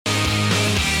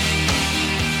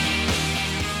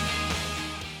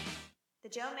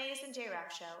Joe Mays and J-Rap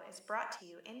Show is brought to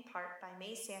you in part by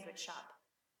Mays Sandwich Shop,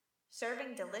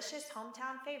 serving delicious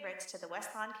hometown favorites to the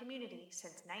West Lawn community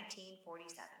since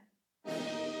 1947.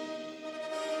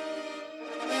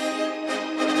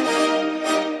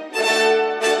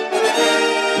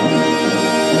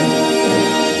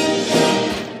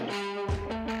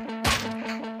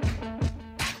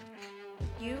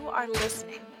 You are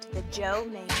listening to the Joe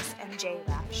Mays and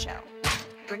J-Rap Show,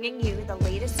 bringing you the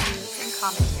latest news and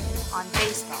commentary on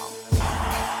baseball.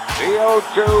 The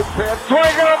 0-2 pitch,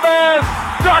 swing and a miss,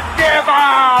 struck him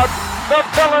out! The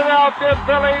Philadelphia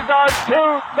Phillies are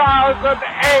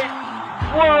 2008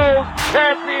 World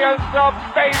Champions of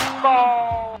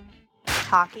Baseball!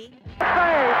 Hockey.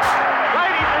 Ladies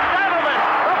and gentlemen,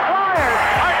 the Flyers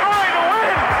are going to win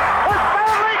the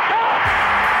Stanley Cup!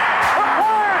 The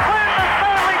Flyers win the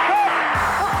Stanley Cup!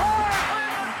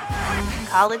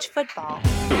 College football.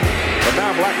 But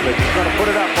now Blackledge is going to put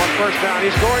it up on first down.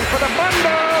 He's going for the bundle.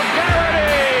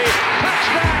 Garrity!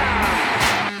 Touchdown!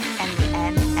 And the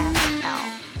NFL.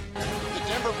 The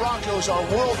Denver Broncos are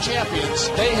world champions.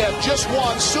 They have just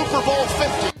won Super Bowl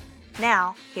 50.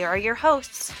 Now, here are your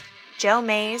hosts, Joe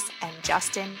Mays and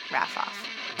Justin Raffoff.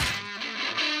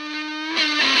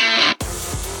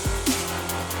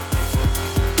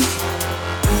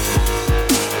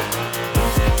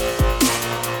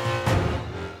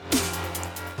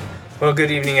 Well,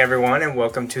 good evening, everyone, and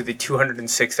welcome to the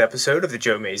 206th episode of the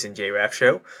Joe Mays and J-Rap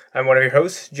Show. I'm one of your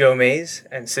hosts, Joe Mays,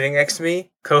 and sitting next to me,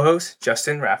 co-host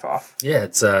Justin Raffoff. Yeah,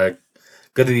 it's good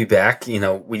to be back. You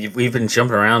know, we've been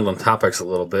jumping around on topics a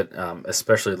little bit,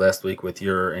 especially last week with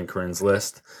your and Corinne's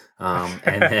list, and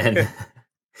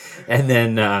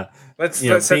then let's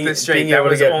set this straight. That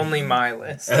was only my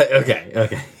list. Okay.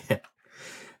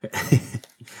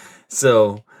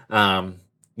 So,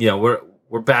 we're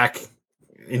back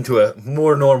into a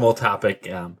more normal topic.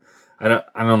 I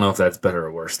don't know if that's better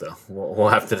or worse though. We'll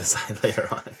have to decide later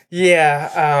on.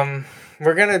 Yeah,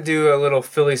 we're gonna do a little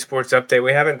Philly sports update.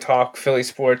 We haven't talked Philly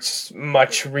sports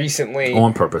much recently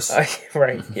On purpose.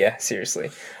 Right? Yeah,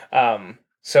 seriously.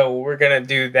 So we're gonna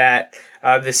do that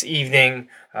this evening.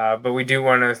 But we do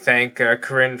want to thank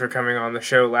Corinne for coming on the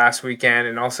show last weekend,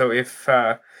 and also if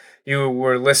you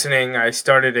were listening, I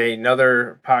started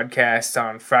another podcast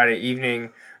on Friday evening.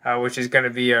 Which is going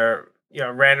to be a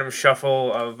random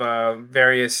shuffle of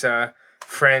various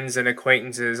friends and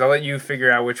acquaintances. I'll let you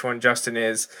figure out which one Justin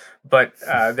is, but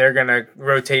they're going to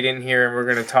rotate in here, and we're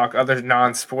going to talk other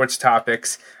non-sports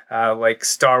topics like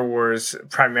Star Wars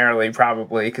primarily,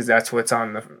 probably, because that's what's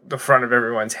on the front of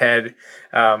everyone's head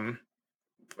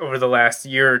over the last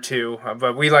year or two.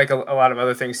 But we like a lot of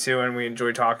other things too, and we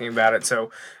enjoy talking about it.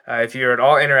 So if you're at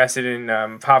all interested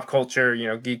in pop culture,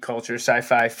 geek culture,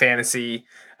 sci-fi, fantasy,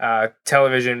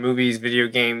 television, movies, video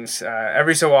games,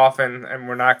 every so often, and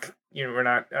we're not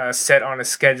set on a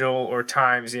schedule or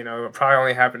times, it'll probably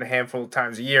only happen a handful of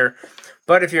times a year.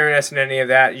 But if you're interested in any of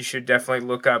that, you should definitely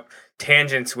look up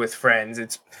Tangents with Friends.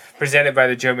 It's presented by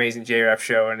the Joe Mays and J-Rap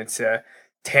Show, and it's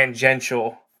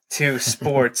tangential to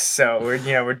sports. So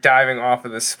we're diving off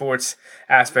of the sports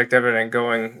aspect of it and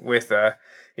going with the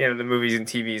movies and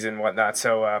TVs and whatnot.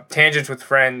 So Tangents with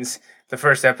Friends. The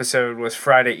first episode was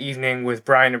Friday evening with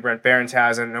Brian and Brent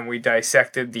Berenshausen, and we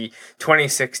dissected the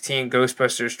 2016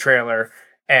 Ghostbusters trailer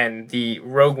and the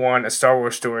Rogue One, A Star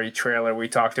Wars Story trailer. We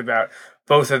talked about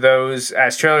both of those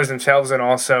as trailers themselves, and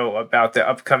also about the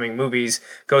upcoming movies.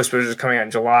 Ghostbusters coming out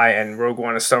in July, and Rogue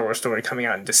One, A Star Wars Story coming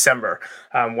out in December.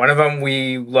 One of them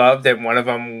we loved, and one of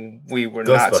them we were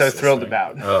not so thrilled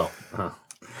about. Oh, huh.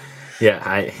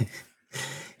 I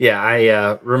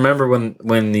remember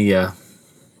when the.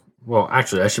 Well,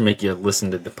 actually, I should make you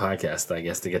listen to the podcast, I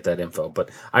guess, to get that info.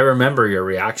 But I remember your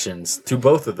reactions to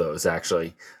both of those,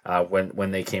 actually,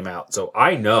 when they came out. So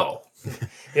I know.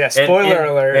 Yeah, spoiler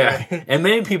alert. Yeah, and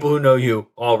many people who know you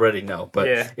already know. But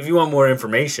if you want more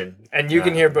information. And you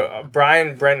can hear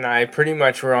Brian, Brent, and I pretty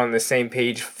much were on the same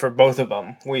page for both of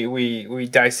them. We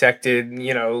dissected,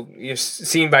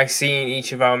 scene by scene,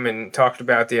 each of them, and talked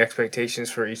about the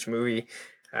expectations for each movie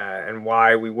and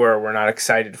why we're not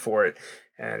excited for it.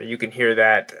 And you can hear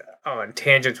that on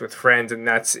Tangents with Friends, and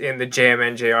that's in the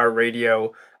JMNJR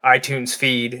Radio iTunes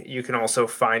feed. You can also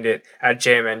find it at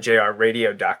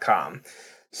jmnjrradio.com.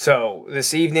 So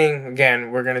this evening,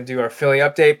 again, we're going to do our Philly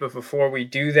update, but before we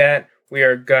do that, we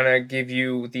are going to give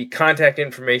you the contact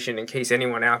information in case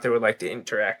anyone out there would like to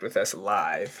interact with us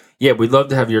live. Yeah, we'd love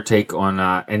to have your take on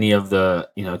any of the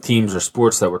teams or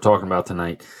sports that we're talking about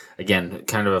tonight. Again,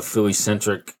 kind of a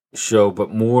Philly-centric show, but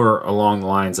more along the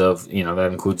lines of, that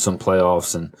includes some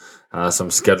playoffs and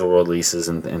some schedule releases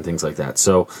and things like that.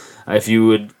 So if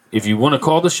you want to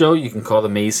call the show, you can call the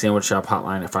Maze Sandwich Shop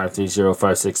hotline at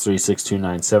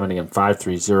 530-563-6297. Again,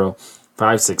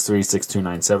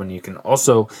 530-563-6297. You can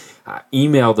also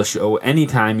email the show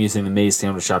anytime using the Maze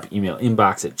Sandwich Shop email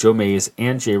inbox at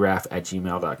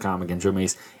joemazeandjraff@gmail.com. Again,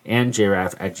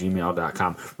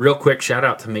 joemazeandjraff@gmail.com. Real quick, shout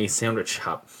out to Maze Sandwich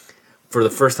Shop. For the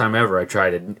first time ever, I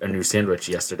tried a new sandwich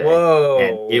yesterday.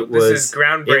 Whoa! And this is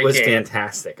groundbreaking. It was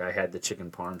fantastic. I had the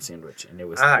chicken parm sandwich, and it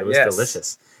was yes.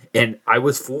 delicious. And I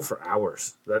was full for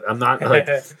hours. I'm not like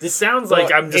this sounds like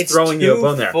I'm just throwing you a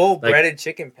bone there. Full like, breaded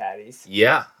chicken patties.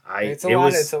 Yeah, It's a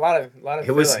lot of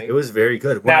filling. It was very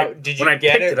good. When When I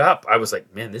picked it up, I was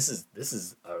like, man, this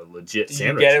is a legit Did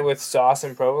sandwich. you get it with sauce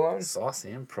and provolone? Sauce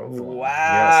and provolone.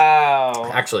 Wow.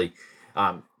 Yes. Actually,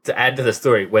 to add to the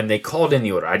story, when they called in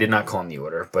the order, I did not call in the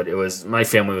order, but it was my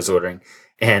family was ordering,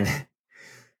 and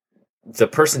the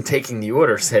person taking the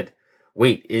order said,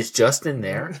 "Wait, is Justin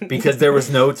there?" Because there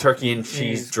was no turkey and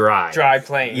cheese dry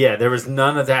plain. Yeah, there was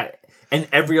none of that, and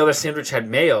every other sandwich had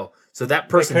mayo. So that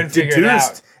person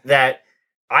deduced that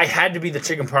I had to be the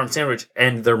chicken parm sandwich,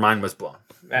 and their mind was blown.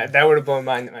 That would have blown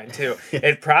mine too.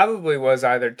 It probably was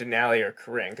either Denali or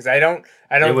Corinne, because I don't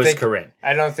think Corinne.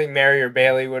 I don't think Mary or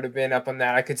Bailey would have been up on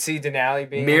that. I could see Denali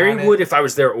being Mary on would it. if I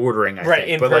was there ordering, I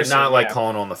think, but person, not like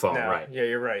calling on the phone, no, right? Yeah,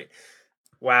 you're right.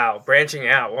 Wow, branching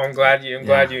out. Well, I'm glad you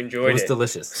enjoyed it. It was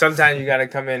delicious. Sometimes you got to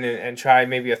come in and try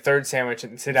maybe a third sandwich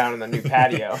and sit down on the new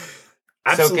patio.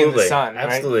 Absolutely. Soak in the sun.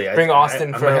 Absolutely. Right? Bring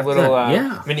Austin for a little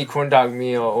yeah. mini corn dog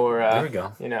meal, or there we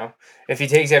go. If he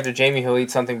takes after Jamie, he'll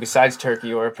eat something besides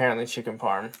turkey or apparently chicken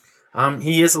parm.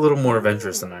 He is a little more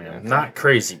adventurous than I am. Okay. Not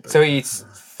crazy. But... So he eats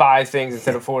 5 things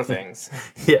instead of 4 things.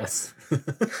 Yes.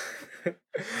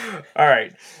 All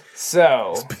right.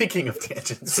 So speaking of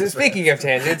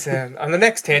tangents, on the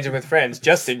next Tangent with Friends,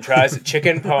 Justin tries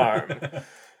chicken parm.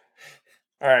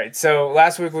 All right, so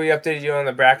last week we updated you on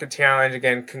the bracket challenge.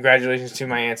 Again, congratulations to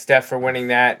my Aunt Steph for winning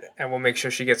that, and we'll make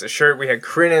sure she gets a shirt. We had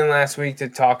Corinne in last week to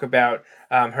talk about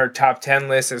her top 10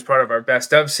 list as part of our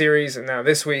Best Of series, and now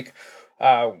this week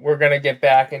we're going to get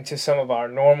back into some of our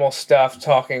normal stuff,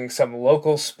 talking some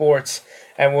local sports,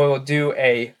 and we'll do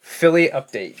a Philly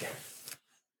update.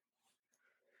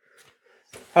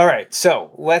 All right,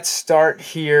 so let's start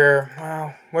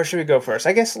here. Where should we go first?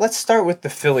 I guess let's start with the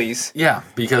Phillies. Yeah,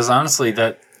 because honestly,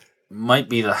 that might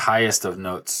be the highest of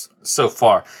notes so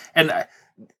far. And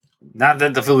not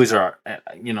that the Phillies are,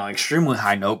 extremely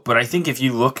high note, but I think if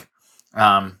you look,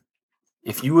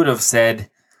 if you would have said,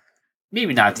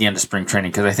 maybe not at the end of spring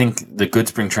training, because I think the good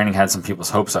spring training had some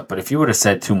people's hopes up, but if you would have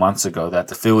said 2 months ago that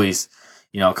the Phillies,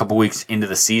 a couple weeks into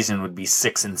the season would be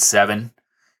 6-7,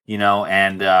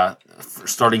 and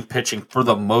starting pitching for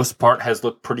the most part has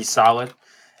looked pretty solid,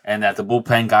 and that the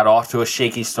bullpen got off to a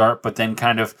shaky start, but then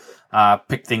kind of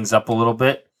picked things up a little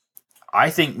bit. I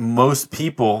think most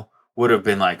people would have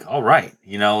been like, "All right,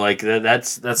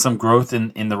 that's some growth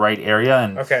in the right area."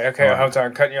 And okay, hold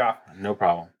on, cutting you off. No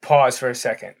problem. Pause for a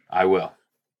second. I will.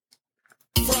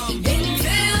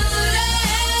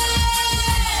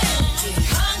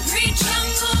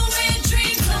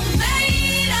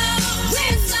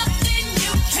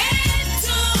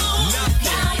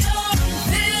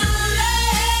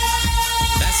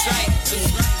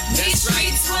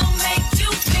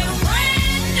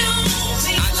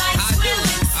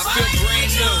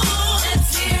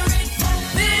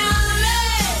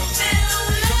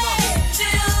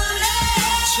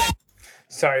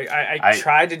 Sorry, I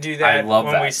tried to do that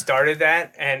when we started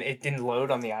that, and it didn't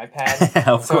load on the iPad.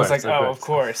 Of so course, I was like, of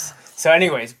course. So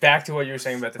anyways, back to what you were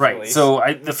saying about the Phillies. Right, so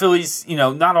the Phillies,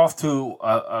 not off to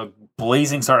a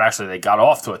blazing start. Actually, they got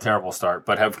off to a terrible start,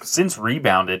 but have since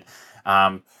rebounded.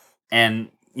 And,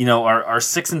 are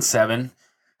 6-7.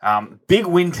 Big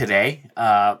win today,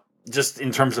 just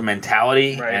in terms of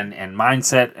mentality and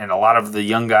mindset, and a lot of the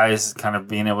young guys kind of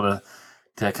being able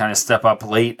to kind of step up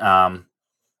late.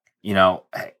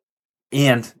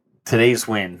 And today's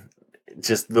win,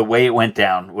 just the way it went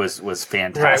down was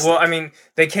fantastic. Right. Well, I mean,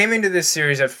 they came into this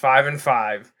series at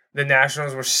 5-5. The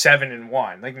Nationals were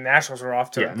 7-1. Like the Nationals were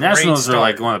off to a great Nationals start. are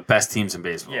like one of the best teams in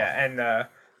baseball. Yeah, and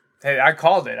hey, I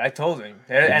called it. I told him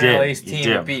they're NL East team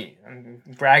to beat. I'm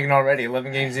bragging already.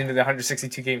 11 games into the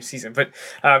 162 game season, but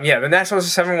the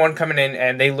Nationals are 7-1 coming in,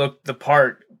 and they looked the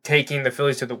part. Taking the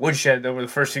Phillies to the woodshed over the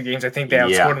first 2 games. I think they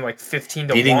outscored them like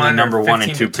 15-1. Beating the number 1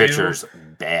 and 2 pitchers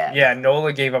bad. Yeah,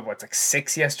 Nola gave up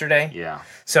 6 yesterday. Yeah.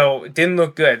 So it didn't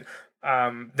look good.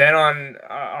 Then on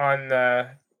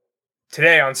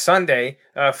today on Sunday,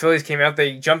 Phillies came out.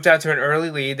 They jumped out to an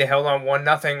early lead. They held on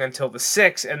 1-0 until the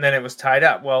 6th, and then it was tied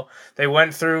up. Well, they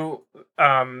went through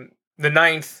the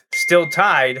 9th, still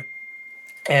tied.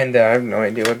 And I have no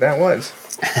idea what that was.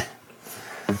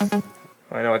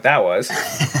 I know what that was.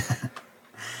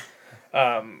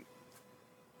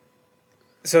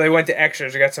 So they went to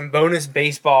extras. We got some bonus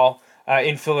baseball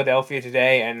in Philadelphia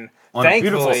today, and on a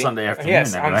beautiful Sunday afternoon.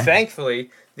 Yes, anyway. Thankfully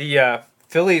the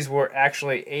Phillies were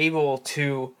actually able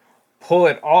to pull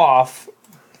it off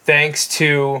thanks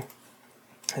to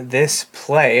this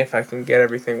play. If I can get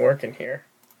everything working here.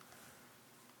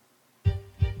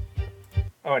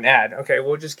 Oh, an ad. Okay,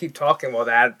 we'll just keep talking while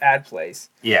the ad plays.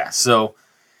 Yeah, so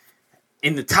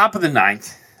in the top of the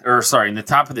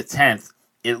 10th,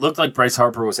 it looked like Bryce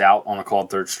Harper was out on a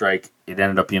called third strike. It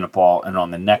ended up being a ball, and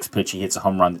on the next pitch, he hits a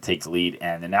home run to take the lead,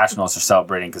 and the Nationals are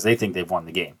celebrating because they think they've won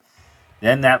the game.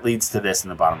 Then that leads to this in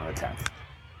the bottom of the 10th.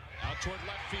 Out toward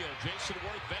left field, Jason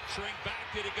Worth venturing back.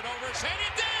 Did he get over his head? He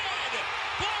did!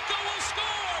 Blanco will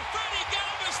score! Freddie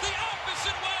Galvis the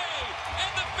opposite way!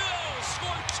 And the Bills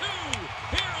score 2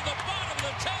 here in the bottom of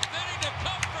the 10th inning to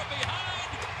come from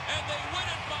behind, and they win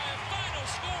it by a final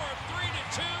score of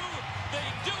 3-2. They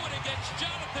do it against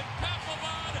Jonathan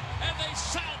Papelbon, and they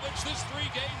salvage this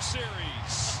 3-game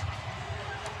series.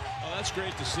 Oh, that's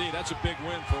great to see. That's a big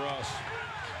win for us.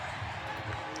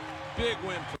 Big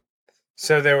win for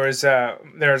So there was a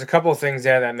couple of things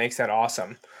there that makes that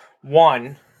awesome.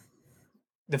 One,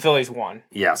 the Phillies won.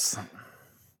 Yes.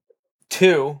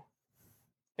 2,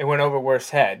 it went over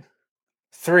Worth's head.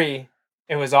 3,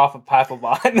 it was off of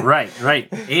Papelbon. Right.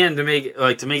 And to make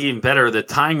it even better, the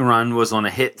tying run was on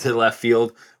a hit to left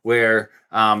field where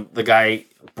the guy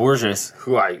Borges,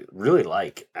 who I really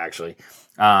like actually,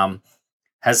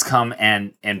 has come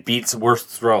and beats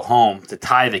Worth's throw home to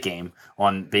tie the game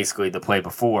on basically the play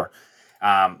before.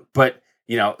 But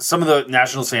some of the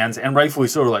Nationals fans, and rightfully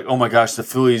so, are like, "Oh my gosh, the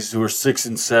Phillies who are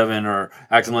 6-7 are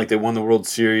acting like they won the World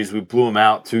Series. We blew them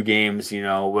out 2 games,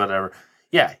 whatever."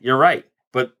 Yeah, you're right.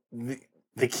 But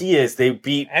the key is they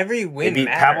beat every win. They beat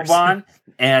matters. Papelbon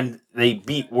and they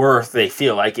beat Worth. They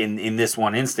feel like in this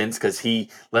one instance because he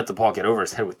let the ball get over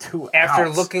his head with 2 outs. After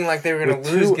looking like they were going to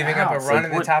lose, giving up a run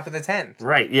in the top of the 10th.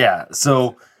 Right. Yeah.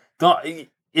 So it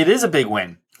is a big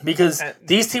win. Because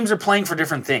these teams are playing for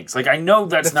different things. Like, I know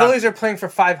that's the Phillies are playing for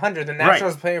 500. The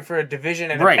Nationals are playing for a division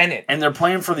and a pennant. And they're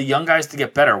playing for the young guys to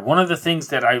get better. One of the things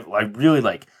that I really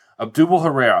like, Abdul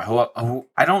Herrera, who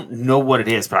I don't know what it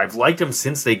is, but I've liked him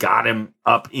since they got him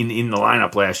up in the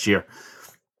lineup last year.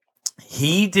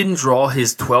 He didn't draw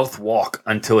his 12th walk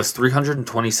until his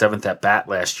 327th at bat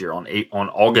last year on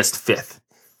August 5th.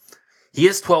 He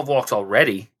has 12 walks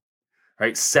already.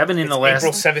 Right, 7 in the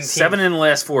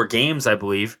last 4 games, I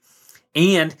believe,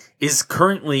 and is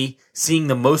currently seeing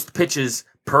the most pitches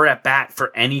per at bat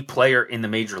for any player in the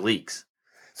major leagues.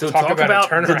 So talk about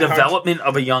the development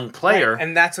of a young player, right.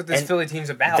 And that's what this Philly team's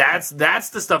about. That's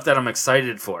the stuff that I'm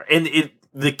excited for, and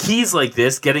the keys like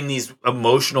this, getting these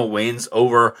emotional wins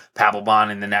over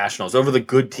Papelbon and the Nationals, over the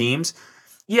good teams.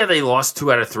 Yeah, they lost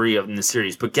 2 out of 3 in the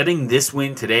series, but getting this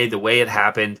win today, the way it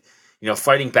happened.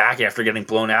 Fighting back after getting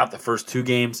blown out the first 2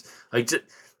 games.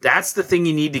 That's the thing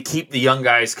you need to keep the young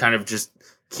guys kind of just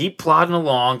keep plodding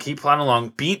along,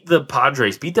 beat the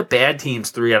Padres, beat the bad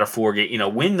teams 3 out of 4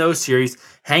 games, win those series,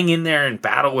 hang in there and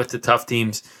battle with the tough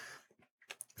teams.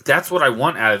 That's what I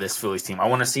want out of this Phillies team. I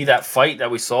want to see that fight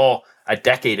that we saw a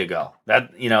decade ago.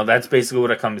 That's basically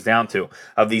what it comes down to,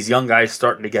 of these young guys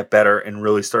starting to get better and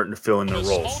really starting to fill in their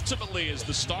roles. Ultimately is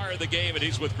the star of the game, and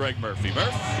he's with Greg Murphy.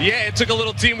 Yeah, it took a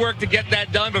little teamwork to get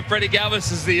that done, but Freddie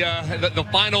Galvis is the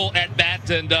final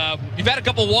at-bat, and you've had a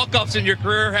couple walk-offs in your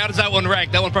career. How does that one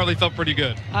rank? That one probably felt pretty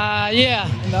good. Yeah,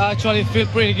 actually feel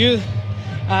pretty good.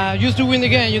 Used to win the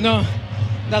game,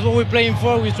 That's what we're playing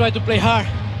for. We try to play hard.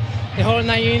 The whole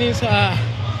 9 innings, I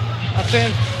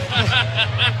think.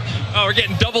 Oh, we're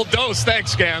getting double dose.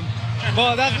 Thanks, Cam.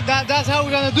 Well, that's how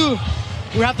we're gonna do.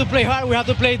 We have to play hard. We have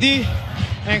to play deep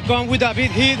and come with a big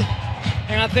hit.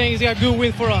 And I think it's a good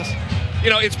win for us.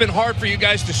 It's been hard for you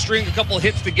guys to string a couple of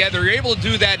hits together. You're able to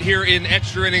do that here in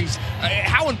extra innings.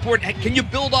 How important? Can you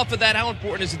build off of that? How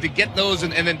important is it to get those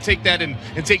and then take that and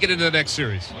take it into the next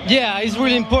series? Yeah, it's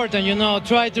really important.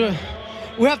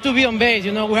 We have to be on base.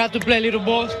 We have to play little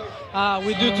balls.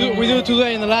 We do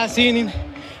today in the last inning.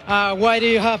 Why do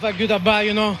you have a good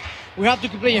at-bat, We have to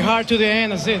keep playing hard to the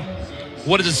end, that's it.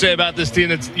 What does it say about this team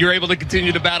that you're able to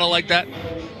continue to battle like that?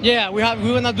 Yeah, we're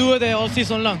going to do it all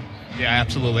season long. Yeah,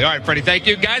 absolutely. All right, Freddie, thank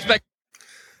you. Guys, back.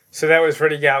 So that was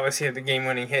Freddie Galvis. He had the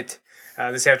game-winning hit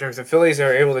this afternoon. The Phillies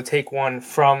are able to take one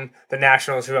from the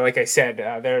Nationals, who, like I said,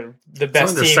 they're the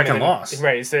best only their team. second loss.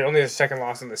 Right, it's only their second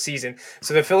loss in the season.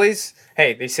 So the Phillies,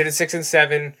 hey, they sit at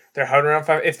 6-7. They're hovering around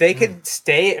 5. If they could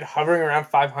stay at hovering around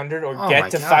 500 or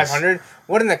get to 500,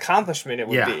 what an accomplishment it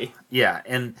would be. Yeah,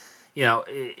 and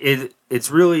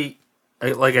it's really,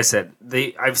 like I said,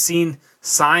 I've seen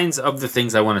signs of the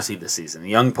things I want to see this season. The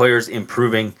young players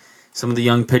improving, some of the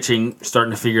young pitching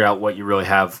starting to figure out what you really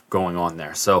have going on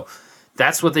there. So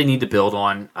that's what they need to build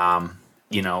on.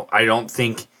 I don't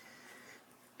think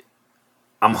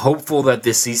I'm hopeful that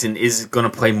this season is going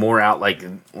to play more out like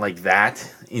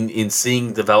that in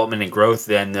seeing development and growth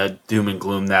than the doom and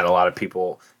gloom that a lot of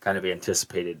people kind of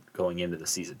anticipated going into the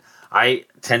season. I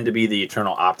tend to be the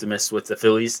eternal optimist with the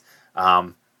Phillies.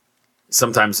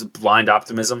 Sometimes blind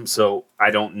optimism, so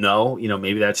I don't know.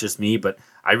 Maybe that's just me, but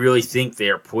I really think they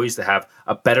are poised to have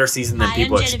a better season than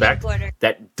people expect.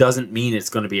 That doesn't mean it's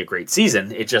going to be a great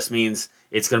season. It just means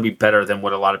it's going to be better than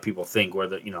what a lot of people think.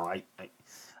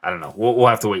 I don't know. We'll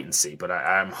have to wait and see, but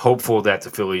I'm hopeful that the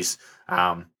Phillies,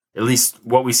 at least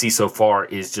what we see so far,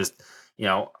 is just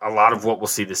a lot of what we'll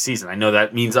see this season. I know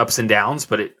that means ups and downs,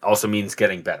 but it also means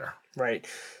getting better. Right.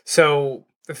 So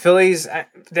the Phillies,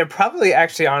 they're probably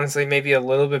actually, honestly, maybe a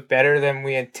little bit better than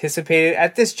we anticipated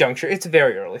at this juncture. It's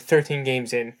very early, 13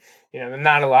 games in.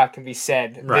 Not a lot can be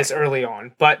said this early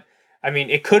on. But,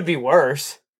 it could be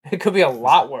worse. It could be a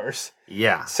lot worse.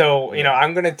 Yeah. So,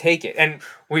 I'm going to take it. And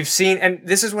we've seen, and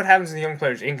this is what happens to the young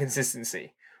players,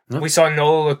 inconsistency. We saw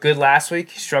Nola look good last week.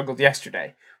 He struggled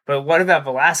yesterday. But what about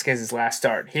Velasquez's last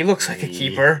start? He looks like a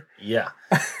keeper. Yeah.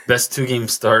 Best 2-game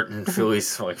start in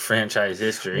Phillies franchise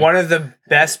history. One of the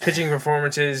best pitching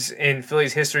performances in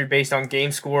Phillies history based on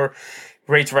game score.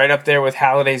 Rates right up there with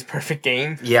Halliday's perfect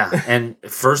game. Yeah, and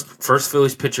first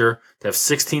Phillies pitcher to have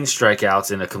 16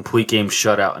 strikeouts in a complete game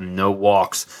shutout and no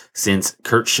walks since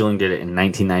Curt Schilling did it in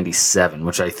 1997,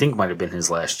 which I think might have been his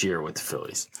last year with the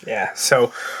Phillies. Yeah,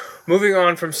 so moving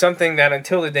on from something that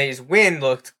until today's win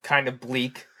looked kind of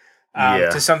bleak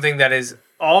to something that is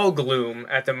all gloom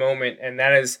at the moment, and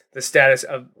that is the status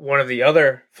of one of the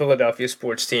other Philadelphia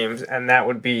sports teams, and that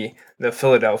would be the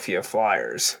Philadelphia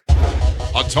Flyers.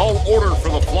 A tall order for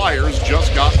the Flyers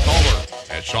just got taller,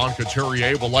 as Sean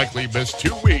Couturier will likely miss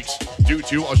 2 weeks due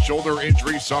to a shoulder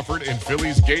injury suffered in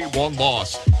Philly's Game 1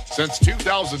 loss. Since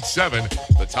 2007,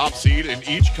 the top seed in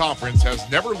each conference has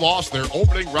never lost their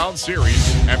opening round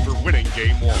series after winning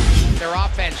Game 1. Their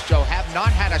offense, Joe, have not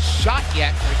had a shot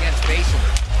yet against Mason.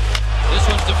 This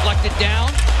one's deflected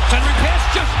down. Centering pass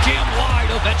just jammed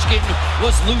wide. Ovechkin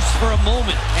was loose for a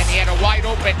moment. And he had a wide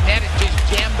open net and just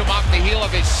jammed him off the heel of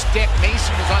his stick.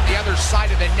 Mason was on the other side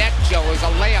of the net, Joe. It was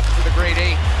a layup for the grade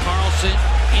 8. Carlson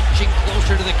inching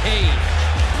closer to the cage.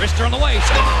 Wrister on the way.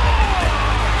 Score!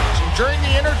 During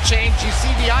the interchange, you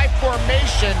see the I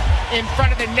formation in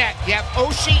front of the net. You have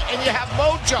Oshie and you have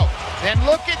Mojo. Then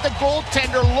look at the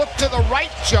goaltender, look to the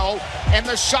right, Joe, and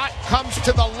the shot comes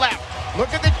to the left.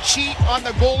 Look at the cheat on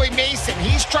the goalie Mason.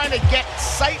 He's trying to get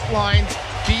sight lines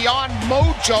beyond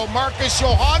Mojo, Marcus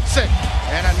Johansson.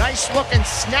 And a nice looking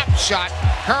snapshot.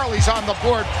 Carly's on the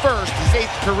board first, his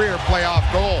 8th career playoff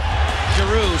goal.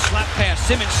 Giroux, slap pass,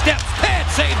 Simmons steps, pad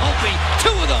save, Holtby, 2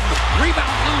 of them.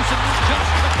 Rebound loose and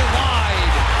just took it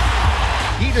wide.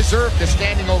 He deserved a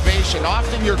standing ovation.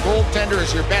 Often your goaltender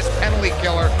is your best penalty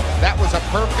killer. That was a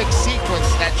perfect sequence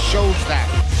that shows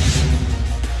that.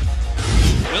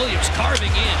 Williams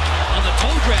carving in on the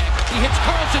toe drag. He hits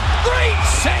Carlson. Great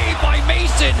save by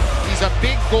Mason. He's a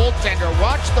big goaltender.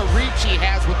 Watch the reach he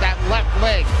has with that left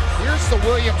leg. Here's the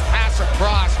Williams pass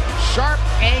across. Sharp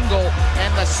angle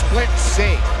and the split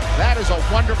save. That is a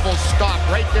wonderful stop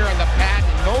right there in the pad.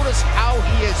 And notice how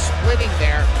he is splitting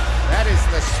there. That is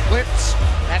the splits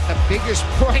at the biggest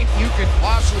point you could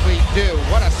possibly do.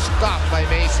 What a stop by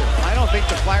Mason. I don't think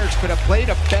the Flyers could have played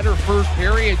a better first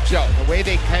period, Joe, the way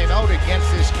they came out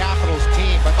against this Capitals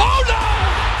team. But oh no!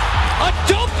 A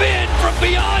dump in from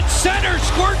beyond center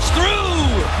squirts through.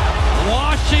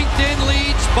 Washington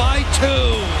leads by 2.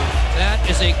 That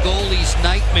is a goalie's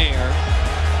nightmare.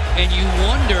 And you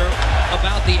wonder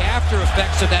about the after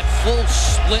effects of that full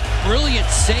split, brilliant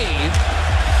save.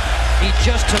 He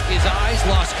just took his eyes,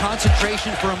 lost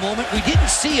concentration for a moment. We didn't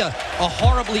see a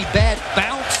horribly bad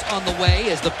bounce on the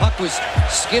way as the puck was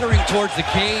skittering towards the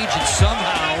cage, and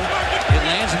somehow it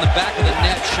lands in the back of the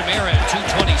net. Chimera at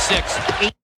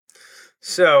 226.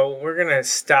 So we're going to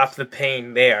stop the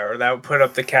pain there. That would put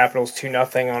up the Capitals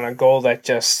 2-0 on a goal that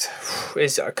just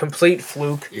is a complete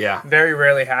fluke. Yeah. Very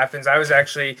rarely happens. I was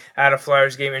actually at a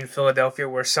Flyers game in Philadelphia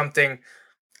where something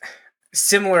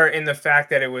similar in the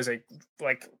fact that it was a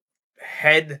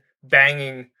head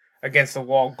banging against the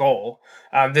wall goal.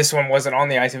 This one wasn't on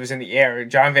the ice; it was in the air.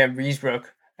 John Van Riesbroek,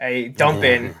 a dump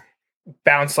in,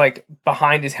 bounced like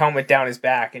behind his helmet down his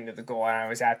back into the goal, and I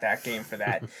was at that game for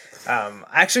that.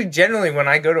 Actually, generally, when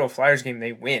I go to a Flyers game,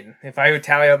 they win. If I would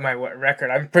tally up my record,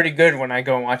 I'm pretty good when I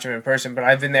go and watch them in person, but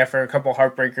I've been there for a couple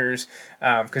heartbreakers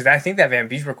because I think that Van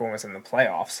Riesbroek one was in the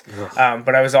playoffs.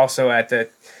 But I was also at the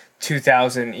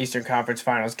 2000 Eastern Conference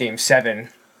Finals Game 7,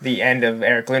 the end of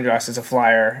Eric Lindros as a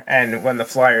Flyer, and when the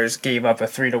Flyers gave up a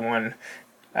 3-1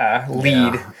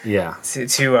 lead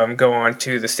to go on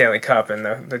to the Stanley Cup, and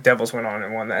the Devils went on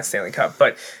and won that Stanley Cup.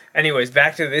 But anyways,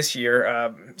 back to this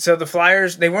year. So the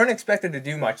Flyers, they weren't expected to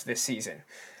do much this season.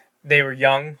 They were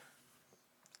young.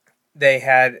 They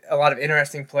had a lot of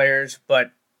interesting players,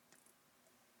 but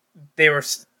there were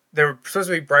supposed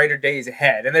to be brighter days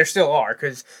ahead, and there still are,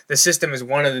 because the system is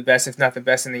one of the best, if not the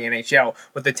best, in the NHL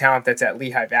with the talent that's at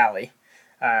Lehigh Valley,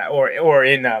 or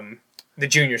in the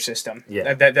junior system.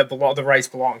 The rights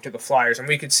belong to the Flyers, and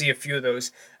we could see a few of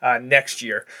those next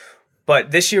year.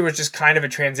 But this year was just kind of a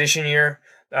transition year.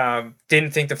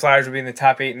 Didn't think the Flyers would be in the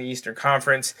top 8 in the Eastern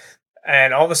Conference.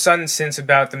 And all of a sudden, since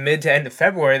about the mid to end of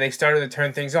February, they started to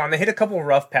turn things on. They hit a couple of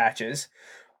rough patches,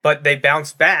 but they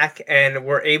bounced back and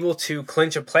were able to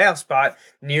clinch a playoff spot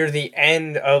near the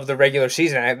end of the regular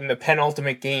season. In the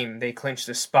penultimate game, they clinched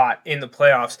a spot in the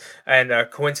playoffs. And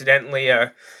coincidentally,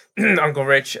 Uncle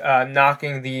Rich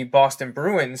knocking the Boston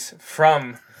Bruins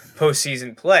from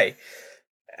postseason play.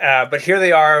 But here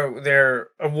they are. Their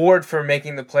award for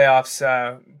making the playoffs,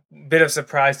 bit of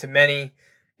surprise to many,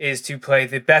 is to play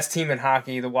the best team in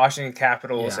hockey, the Washington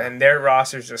Capitals, and their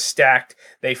rosters are stacked.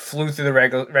 They flew through the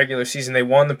regular season. They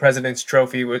won the President's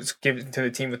Trophy, which was given to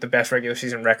the team with the best regular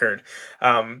season record.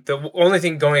 The only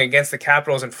thing going against the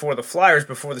Capitals and for the Flyers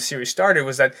before the series started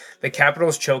was that the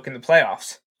Capitals choke in the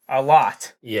playoffs. A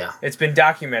lot. Yeah. It's been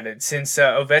documented since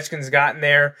Ovechkin's gotten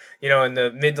there, in the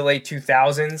mid to late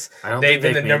 2000s. I don't think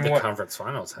they've made the conference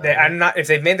finals. If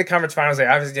they've made the conference finals, they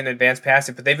obviously didn't advance past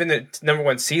it, but they've been the number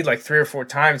 1 seed like 3 or 4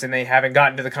 times, and they haven't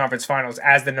gotten to the conference finals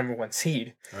as the number 1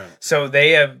 seed. Right. So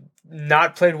they have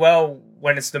not played well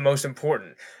when it's the most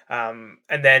important. And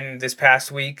then this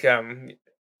past week,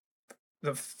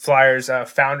 the Flyers'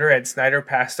 founder, Ed Snyder,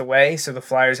 passed away, so the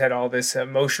Flyers had all this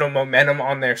emotional momentum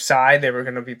on their side. They were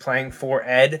going to be playing for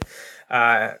Ed.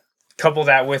 Couple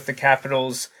that with the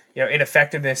Capitals'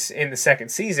 ineffectiveness in the second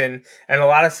season, and a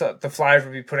lot of the Flyers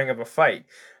would be putting up a fight.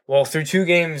 Well, through 2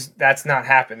 games, that's not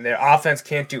happened. Their offense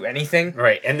can't do anything.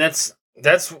 Right, and that's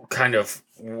kind of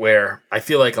where I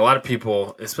feel like a lot of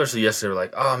people, especially yesterday, were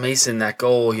like, "Oh, Mason, that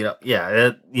goal, you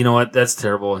know what, that's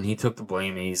terrible," and he took the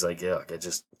blame. And he's like, "Yeah,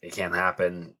 it can't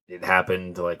happen. It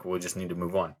happened. Like, we just need to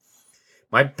move on."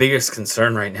 My biggest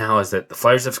concern right now is that the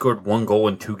Flyers have scored 1 goal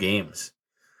in 2 games,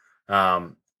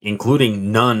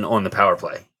 including none on the power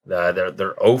play. They're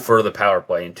 0 for the power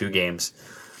play in 2 games.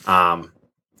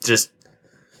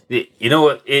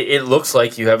 It looks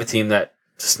like you have a team that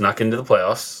snuck into the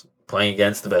playoffs, playing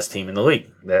against the best team in the league.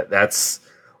 That's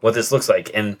what this looks like.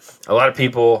 And a lot of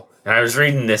people, and I was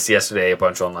reading this yesterday a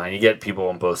bunch online, you get people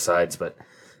on both sides, but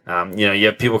you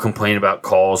have people complain about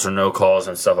calls or no calls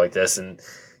and stuff like this, and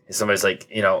somebody's like,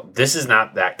 this is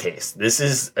not that case. This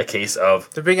is a case of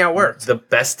they're being outworked. The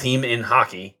best team in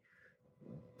hockey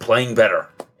playing better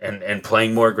and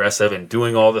playing more aggressive and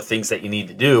doing all the things that you need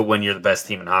to do when you're the best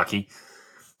team in hockey,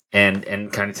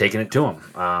 and kind of taking it to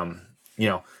them.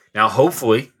 Now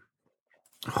hopefully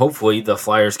the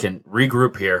Flyers can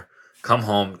regroup here, come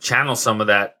home, channel some of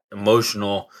that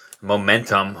emotional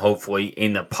momentum, hopefully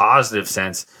in a positive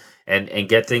sense, and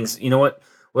get things. You know what?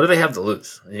 What do they have to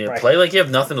lose? Right. Play like you have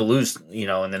nothing to lose.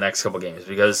 In the next couple games,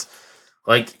 because,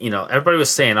 everybody was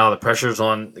saying, "Oh, the pressure's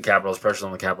on the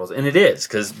Capitals," and it is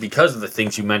because of the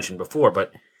things you mentioned before.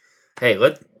 But hey,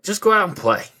 just go out and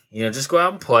play. Just go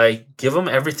out and play. Give them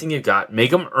everything you got.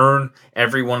 Make them earn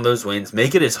every one of those wins.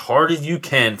 Make it as hard as you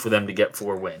can for them to get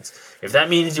 4 wins. If that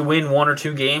means you win 1 or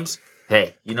 2 games,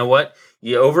 hey, you know what?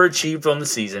 You overachieved on the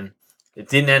season. It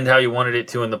didn't end how you wanted it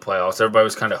to in the playoffs. Everybody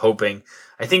was kind of hoping.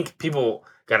 I think people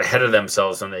got ahead of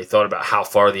themselves when they thought about how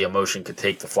far the emotion could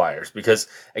take the Flyers. Because,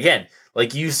 again,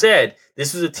 like you said,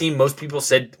 this was a team most people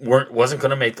said wasn't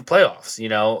going to make the playoffs,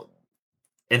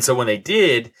 And so when they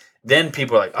did, then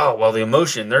people are like, "Oh, well, the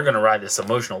emotion, they're going to ride this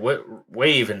emotional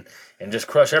wave and just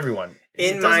crush everyone."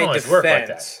 In my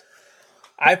defense,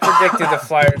 I predicted the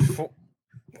Flyers.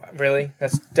 Really?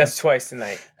 That's twice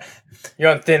tonight. You're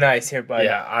on thin ice here, buddy.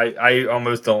 Yeah, I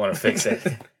almost don't want to fix it.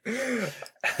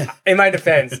 In my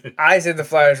defense, I said the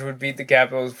Flyers would beat the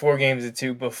Capitals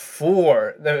 4-2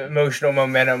 before the emotional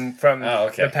momentum from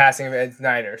the passing of Ed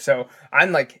Snyder. So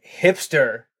I'm like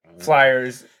hipster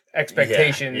Flyers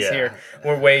expectations here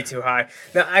were way too high.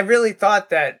 Now, I really thought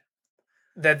that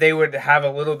they would have a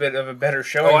little bit of a better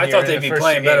showing. Oh, I thought they'd be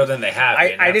playing better than they have.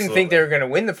 I didn't think they were going to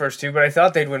win the first two, but I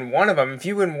thought they'd win one of them. If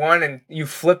you win one and you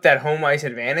flip that home ice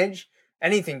advantage,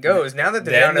 anything goes. Now that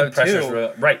they're down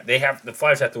 0-2, right? The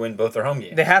Flyers have to win both their home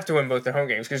games. They have to win both their home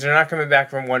games because they're not coming back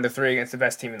from 1-3 against the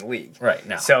best team in the league. Right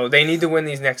now, so they need to win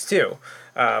these next two.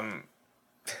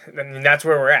 I mean, that's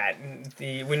where we're at.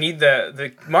 We need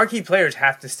the marquee players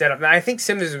have to step up. Now, I think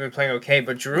Simmons has been playing okay,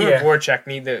 but Giroux and Voracek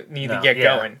need to get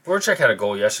going. Voracek had a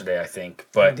goal yesterday, I think,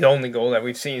 but the only goal that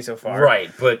we've seen so far.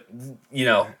 Right, but and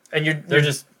they're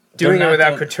just doing it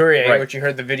without Couturier, which you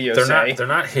heard the video say. They're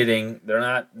not hitting. They're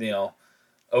not.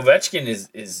 Ovechkin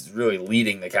is really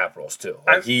leading the Capitals too.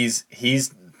 Like he's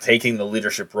taking the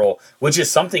leadership role, which is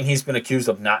something he's been accused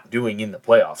of not doing in the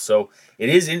playoffs. So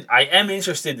I am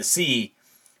interested to see.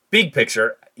 Big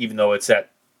picture, even though it's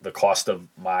at the cost of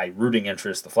my rooting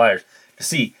interest, the Flyers, to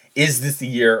see, is this the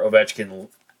year Ovechkin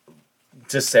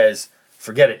just says,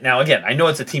 forget it. Now, again, I know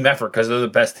it's a team effort because they're the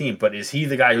best team, but is he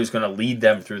the guy who's going to lead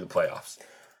them through the playoffs?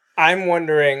 I'm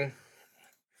wondering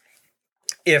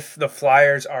if the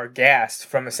Flyers are gassed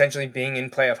from essentially being in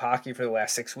playoff hockey for the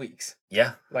last 6 weeks.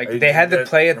 Yeah. Like, they had to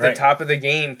play at the top of the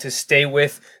game to stay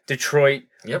with Detroit,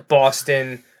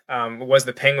 Boston, was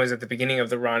the Penguins at the beginning of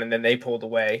the run, and then they pulled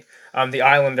away. The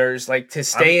Islanders, to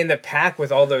stay in the pack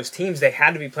with all those teams, they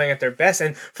had to be playing at their best,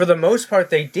 and for the most part,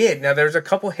 they did. Now, there's a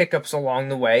couple hiccups along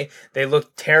the way. They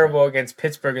looked terrible against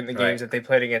Pittsburgh in the games that they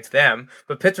played against them,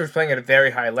 but Pittsburgh's playing at a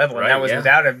very high level, and that was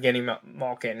without Evgeny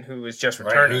Malkin, who was just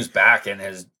returning. Who's back and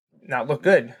has not looked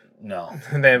good. No.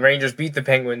 The Rangers beat the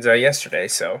Penguins yesterday,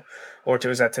 or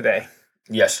was that today?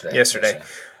 Yesterday.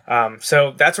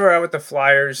 So that's where we're at with the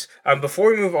Flyers.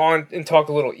 Before we move on and talk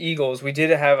a little Eagles, I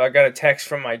got a text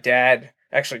from my dad,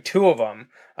 actually two of them.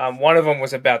 One of them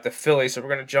was about the Phillies, so we're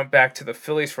going to jump back to the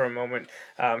Phillies for a moment.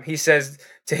 He says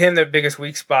to him their biggest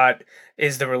weak spot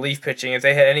is the relief pitching. If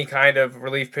they had any kind of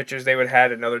relief pitchers, they would have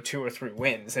had another 2 or 3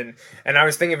 wins. And I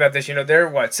was thinking about this, they're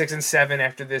 6-7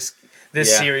 after this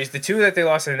series. The two that they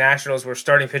lost to the Nationals were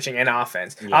starting pitching and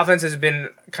offense. Yeah. Offense has been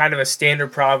kind of a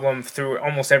standard problem through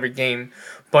almost every game.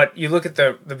 But you look at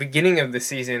the beginning of the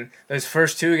season, those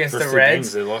first two against the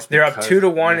Reds, they're up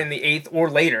 2-1 in the 8th or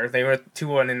later. They were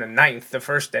 2-1 in the 9th the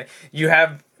first day. You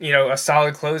have, a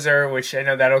solid closer, which I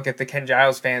know that'll get the Ken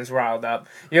Giles fans riled up.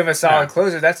 You have a solid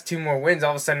closer, that's 2 more wins.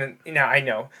 All of a sudden, I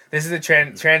know, this is a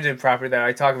transitive property that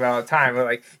I talk about all the time.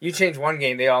 But you change one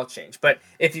game, they all change. But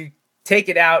if you take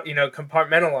it out,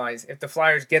 compartmentalize, if the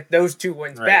Flyers get those 2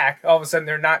 wins back, all of a sudden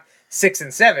they're not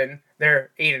 6-7,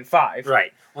 they're 8-5.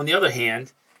 Right. On the other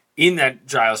hand, in that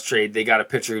Giles trade, they got a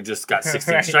pitcher who just got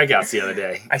 16 strikeouts the other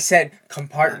day. I said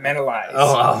compartmentalize.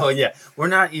 Oh, yeah. We're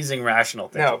not using rational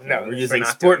thinking. No. We're using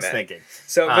sports thinking.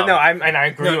 So, but I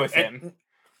agree with him.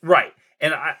 Right.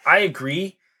 And I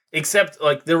agree, except,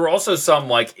 there were also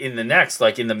some, in the next,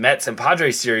 in the Mets and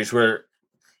Padres series where,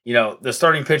 the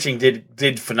starting pitching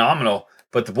did phenomenal,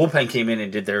 but the bullpen came in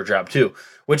and did their job too.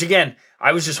 Which, again,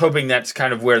 I was just hoping that's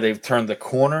kind of where they've turned the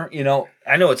corner.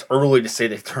 I know it's early to say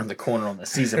they've turned the corner on the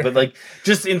season, but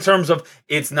just in terms of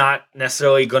it's not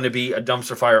necessarily going to be a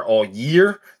dumpster fire all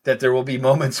year, that there will be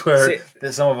moments where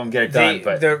some of them get it done.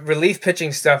 But the relief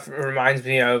pitching stuff reminds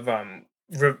me of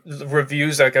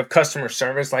reviews of customer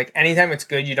service. Anytime it's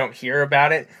good, you don't hear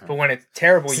about it, but when it's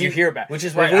terrible, you hear about it. Which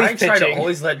is why I try to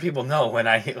always let people know when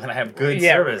I have good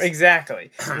service.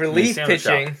 Exactly. Relief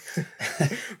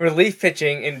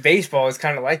pitching in baseball is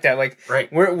kind of like that.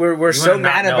 We're so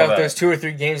mad about those 2 or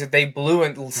 3 games that they blew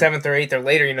in 7th or 8th or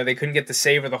later. They couldn't get the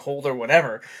save or the hold or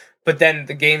whatever. But then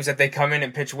the games that they come in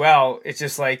and pitch well, it's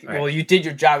just well, you did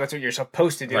your job. That's what you're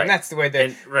supposed to do. And that's the way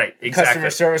that customer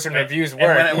service and reviews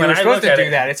work. You're supposed to do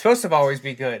that. It's supposed to always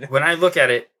be good. When I look at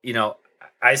it,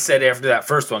 I said after that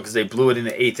first one, because they blew it in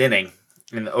the 8th inning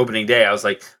in the opening day, I was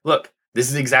like, look, this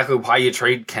is exactly why you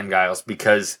trade Ken Giles,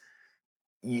 because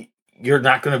you're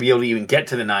not going to be able to even get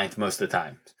to the 9th most of the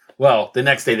time. Well, the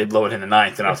next day they blow it in the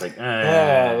 9th, and I was like,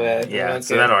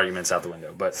 so that argument's out the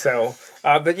window. But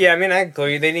I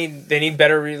agree. They need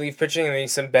better relief pitching and they need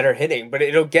some better hitting, but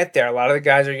it'll get there. A lot of the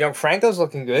guys are young. Franco's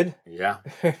looking good. Yeah.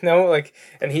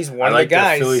 And he's one of the guys. I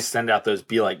like the Phillies send out those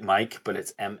 "Be Like Mike," but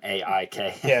it's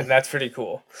MAIK. Yeah, that's pretty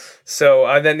cool.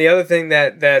 So then the other thing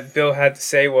that Bill had to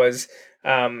say was,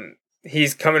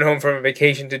 he's coming home from a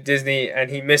vacation to Disney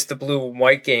and he missed the blue and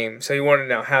white game, so he wanted to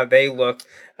know how they look.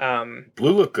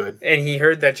 Blue looked good, and he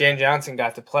heard that Jan Johnson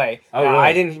got to play. Oh, really?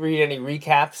 I didn't read any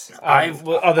recaps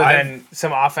other than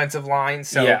some offensive lines.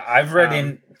 So I've read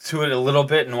into it a little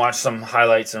bit and watched some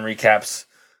highlights and recaps.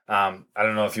 I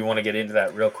don't know if you want to get into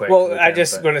that real quick. Well, I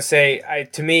just want to say,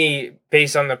 to me,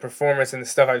 based on the performance and the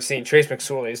stuff I've seen, Trace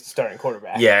McSorley is the starting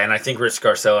quarterback. Yeah, and I think Rich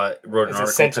Garcella wrote an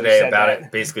article today about it.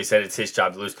 Basically said it's his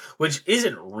job to lose, which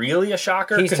isn't really a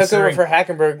shocker. He took over for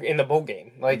Hackenberg in the bowl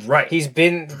game. Like, right. He's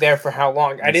been there for how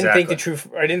long? I didn't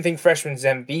think freshman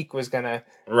Zembeek was gonna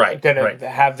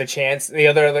have the chance. The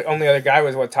only other guy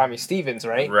was Tommy Stevens,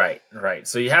 right? Right.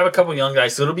 So you have a couple young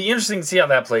guys. So it'll be interesting to see how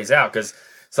that plays out because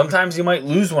sometimes you might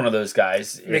lose one of those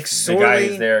guys if the guy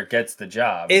who's there gets the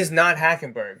job. Is not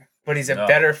Hackenberg, but he's a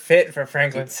better fit for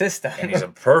Franklin's system. And he's a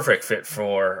perfect fit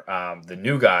for the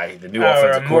new guy, the new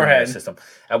offensive coordinator system.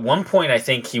 At one point, I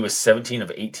think he was 17 of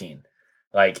 18.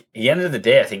 Like, he ended the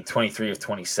day, I think, 23 of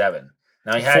 27.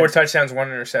 Now he had 4 touchdowns, 1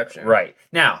 interception. Right.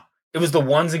 Now, it was the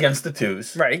ones against the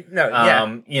twos. Right. No,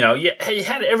 yeah. He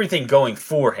had everything going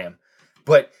for him.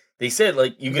 But they said,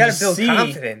 like, you could build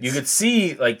confidence. You could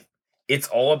see, like, it's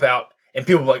all about, and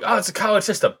people were like, oh, it's a college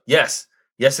system. Yes,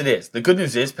 it is. The good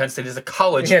news is Penn State is a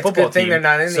college football team. It's a good thing they're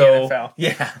not in the NFL.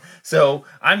 Yeah, so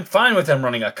I'm fine with them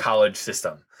running a college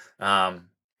system. I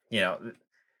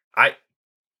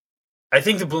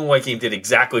think the blue and white game did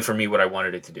exactly for me what I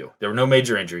wanted it to do. There were no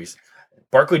major injuries.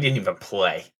 Barkley didn't even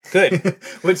play. Good.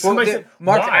 Said,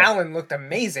 Mark Allen looked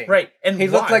amazing. Right. And he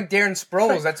looked like Darren Sproles.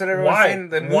 Right. That's what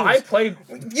everyone's saying. Why play?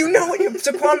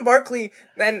 Saquon Barkley,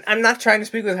 and I'm not trying to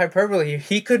speak with hyperbole,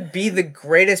 he could be the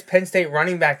greatest Penn State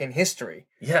running back in history.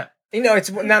 Yeah.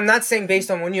 I'm not saying based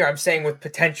on 1 year, I'm saying with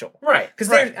potential. Right.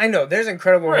 Because I know there's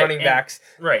incredible running backs.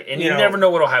 Right. And you never know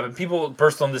what will happen. People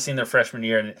burst on the scene their freshman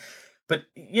year But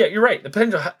yeah, you're right. The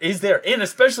potential is there, and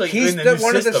especially he's in the new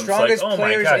one systems, of the strongest like,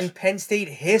 players in Penn State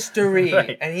history,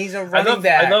 right. And he's a running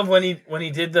back. I love when he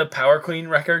did the Power Clean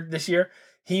record this year.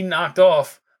 He knocked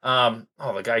off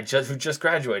the guy who just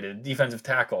graduated, defensive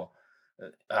tackle,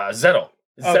 Zettel.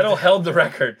 Zettel held the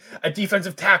record, a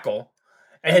defensive tackle.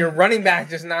 And your running back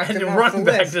just knocked him off the list. And your running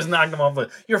back just knocked him off the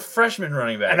list. Your freshman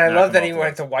running back. And I love that he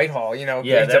went to Whitehall. He's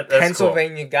a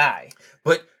Pennsylvania guy.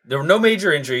 But there were no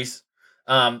major injuries.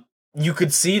 You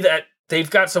could see that they've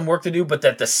got some work to do, but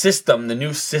that the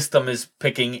new system is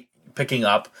picking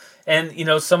up.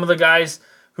 And, some of the guys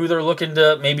who they're looking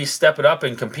to maybe step it up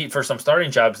and compete for some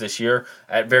starting jobs this year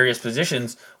at various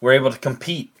positions were able to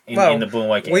compete in the blue and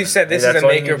white game. We've said this is a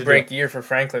make or break year for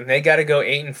Franklin. They got to go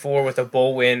 8-4 with a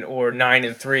bowl win or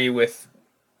 9-3 with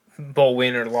bowl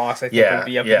win or loss. I think would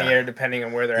be up in the air depending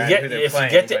on where they're at, who they're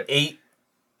playing. If you get to 8,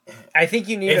 I think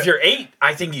you need. If you're 8,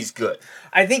 I think he's good.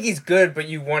 I think he's good, but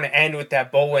you want to end with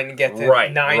that bowl win and get to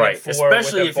 9-4,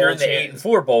 especially if you're in the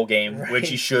 8-4 bowl game,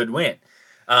 which you should win.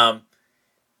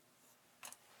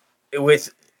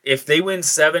 If they win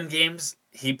 7 games,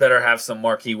 he better have some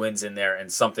marquee wins in there,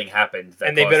 and something happened.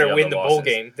 And they better win the bowl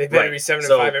game. They better be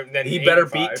 7-5, and then he better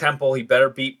beat Temple. He better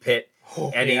beat Pitt.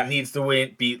 And he needs to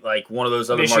beat like one of those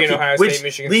other Michigan, Ohio State,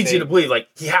 Michigan leads State. You to believe like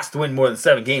he has to win more than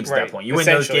 7 games at that point. You win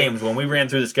those games. When we ran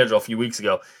through the schedule a few weeks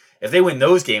ago, if they win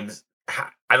those games,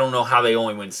 I don't know how they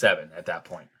only win 7 at that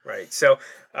point. Right. So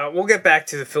we'll get back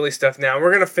to the Philly stuff now.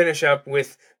 We're going to finish up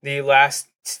with the last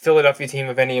Philadelphia team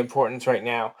of any importance right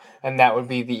now, and that would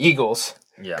be the Eagles.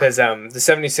 Yeah. Because the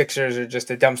 76ers are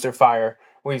just a dumpster fire.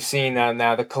 We've seen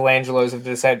now the Colangelos have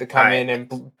decided to come in and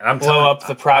blow up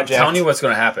the project. I'm telling you what's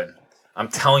going to happen. I'm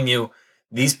telling you,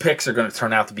 these picks are going to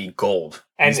turn out to be gold.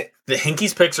 And the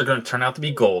Hinkie's picks are going to turn out to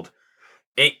be gold.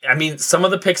 Some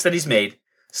of the picks that he's made,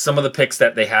 some of the picks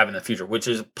that they have in the future, which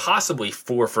is possibly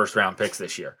 4 first-round picks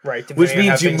this year. Right. Which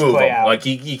means you move them. Out. Like,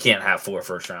 you can't have 4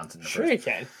 first rounds in the Sure first.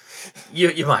 You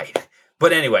can. You might.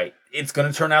 But anyway, it's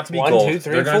going to turn out to be gold. 1, 2,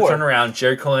 3, They're going 4. to turn around.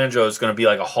 Jerry Colangelo is going to be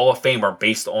like a Hall of Famer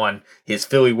based on his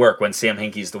Philly work when Sam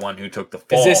Hinkie's the one who took the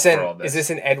fall for all this. Is this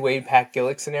an Ed Wade, Pat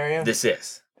Gillick scenario? This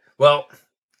is. Well,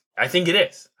 I think it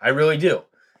is. I really do.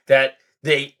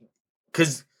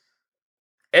 Because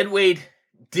Ed Wade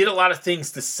did a lot of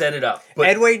things to set it up,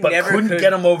 but couldn't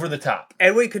get him over the top.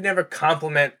 Ed Wade could never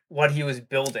compliment what he was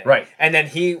building. Right. And then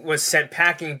he was sent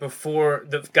packing before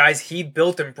the guys he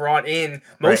built and brought in,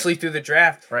 mostly through the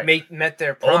draft, met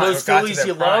their prime. All those Phillies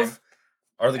you love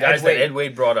are the guys that Ed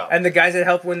Wade brought up. And the guys that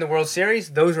helped win the World Series,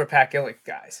 those were Pat Gillick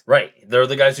guys. Right. They're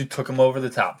the guys who took him over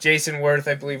the top. Jason Worth,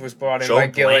 I believe, was brought in Joe by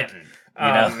Gillick.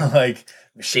 Blanton, like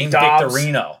Shane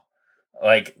Victorino.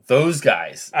 Like those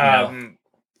guys.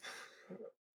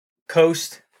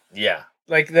 Coast. Yeah.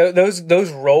 Like those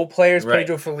role players,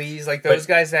 Pedro Feliz, like those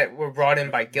guys that were brought in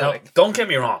by Gillick. No, don't get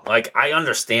me wrong. Like, I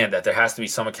understand that there has to be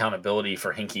some accountability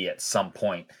for Hinkie at some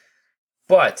point.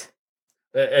 But,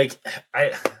 like,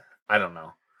 I don't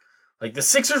know. Like, the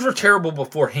Sixers were terrible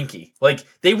before Hinkie. Like,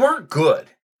 they weren't good.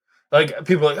 Like,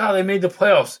 people are like, oh, they made the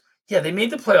playoffs. Yeah, they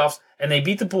made the playoffs, and they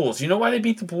beat the Bulls. You know why they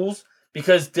beat the Bulls?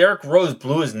 Because Derrick Rose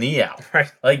blew his knee out. Right.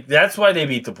 Like, that's why they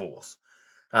beat the Bulls.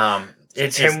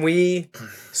 Can we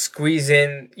squeeze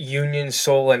in Union,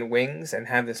 Soul, and Wings and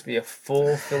have this be a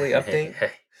full Philly update?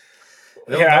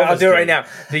 Here, I'll do it right now.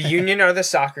 The Union are the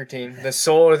soccer team, the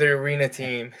Soul are the arena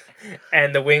team,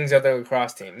 and the Wings are the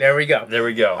lacrosse team. There we go. There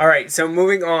we go. All right, so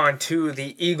moving on to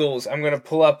the Eagles, I'm going to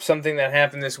pull up something that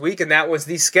happened this week, and that was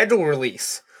the schedule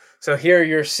release. So here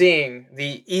you're seeing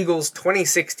the Eagles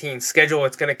 2016 schedule.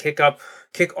 It's going to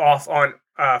kick off on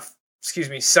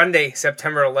Sunday,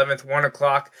 September 11th, 1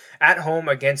 o'clock, at home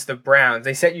against the Browns.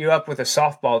 They set you up with a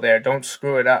softball there. Don't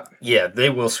screw it up. Yeah,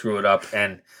 they will screw it up,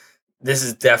 and this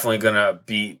is definitely going to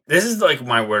be... This is like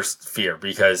my worst fear,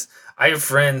 because I have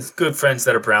good friends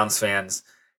that are Browns fans,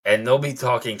 and they'll be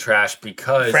talking trash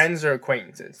because... Friends or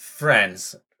acquaintances?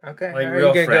 Friends. Okay. Like Are real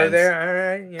you going to friends. go there?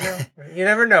 All right. You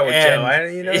never know with Joe.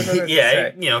 You never know what to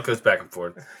say. It goes back and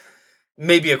forth.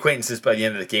 Maybe acquaintances by the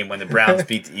end of the game when the Browns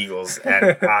beat the Eagles,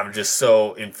 and I'm just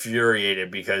so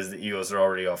infuriated because the Eagles are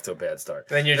already off to a bad start.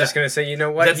 Then you're just going to say, you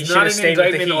know what? That's not an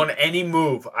indictment on any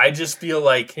move. I just feel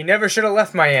like... He never should have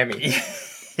left Miami.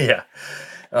 Yeah.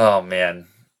 Oh, man.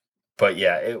 But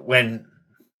yeah,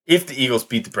 if the Eagles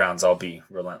beat the Browns, I'll be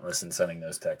relentless in sending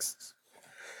those texts.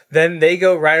 Then they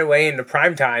go right away into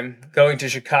primetime, going to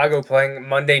Chicago, playing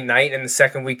Monday night in the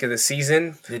second week of the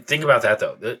season. Think about that,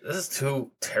 though. This is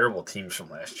two terrible teams from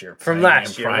last year.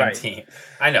 Right.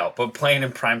 I know, but playing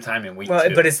in primetime in week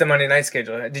 2. But it's the Monday night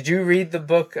schedule. Did you read the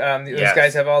book, Those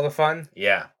Guys Have All the Fun?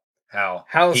 Yeah.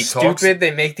 How stupid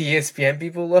they make the ESPN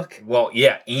people look? Well,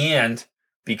 yeah, and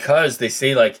because they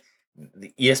say, like,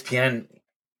 the ESPN...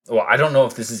 Well, I don't know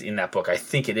if this is in that book. I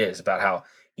think it is, about how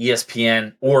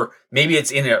ESPN, or maybe it's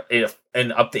in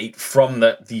an update from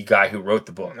the guy who wrote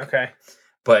the book. Okay.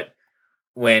 But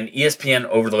when ESPN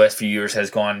over the last few years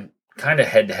has gone kind of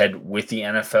head-to-head with the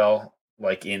NFL,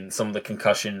 like in some of the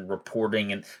concussion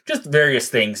reporting and just various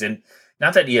things, and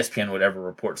not that ESPN would ever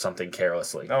report something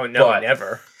carelessly. Oh, no,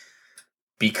 never.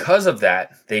 Because of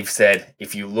that, they've said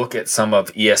if you look at some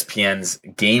of ESPN's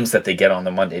games that they get on the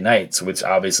Monday nights, which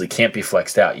obviously can't be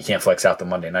flexed out. You can't flex out the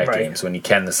Monday night games when you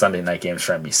can the Sunday night games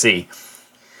for NBC.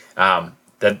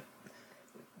 That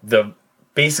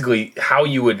basically how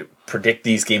you would predict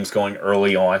these games going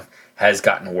early on has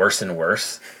gotten worse and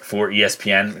worse for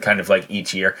ESPN, kind of like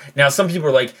each year. Now, some people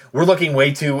are like, we're looking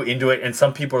way too into it, and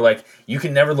some people are like, you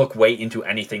can never look way into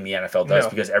anything the NFL does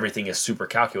because everything is super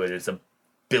calculated. It's a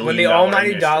when the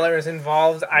almighty dollar is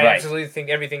involved, I absolutely think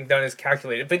everything done is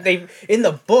calculated. But in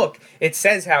the book, it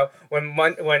says how when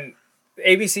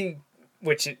ABC,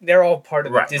 which they're all part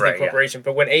of the Disney Corporation,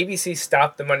 but when ABC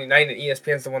stopped the Monday night and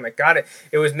ESPN's the one that got it,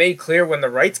 it was made clear when the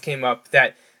rights came up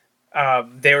that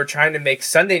they were trying to make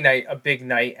Sunday night a big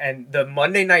night, and the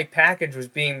Monday night package was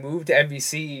being moved to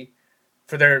NBC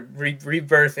for their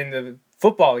rebirth into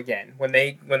football again when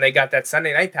they got that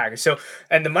Sunday night package. So,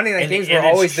 and the Monday night games were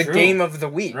always the game of the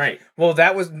week. Right. Well, the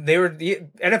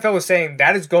NFL was saying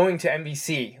that is going to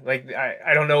NBC. Like,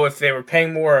 I don't know if they were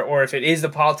paying more or if it is the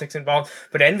politics involved,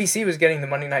 but NBC was getting the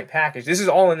Monday night package. This is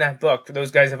all in that book. Those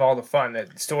Guys Have All the Fun.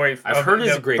 That story. I've heard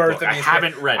it's a great book. I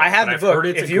haven't read it. I have the book.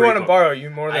 If you want to borrow,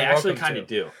 you're more than welcome to. I actually kind of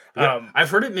do. I've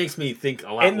heard it makes me think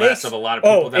a lot less of a lot of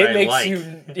people that I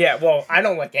like. Well, I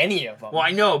don't like any of them. Well,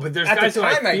 I know, but there's guys who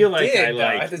I feel like I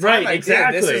like. At the time I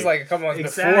did. This is like a couple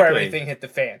months before everything hit the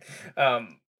fan.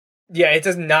 It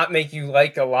does not make you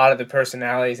like a lot of the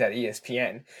personalities at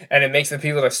ESPN, and it makes the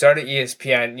people that start at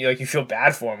ESPN, you feel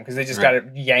bad for them because they just got it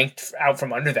yanked out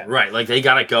from under them. Right, like they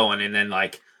got it going, and then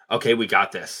like, okay, we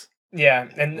got this. Yeah,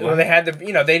 and they had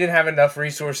they didn't have enough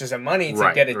resources and money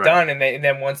to get it done, and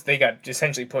then once they got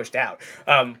essentially pushed out.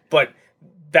 But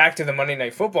back to the Monday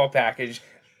Night Football package,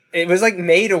 it was like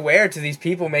made aware to these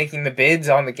people making the bids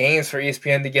on the games for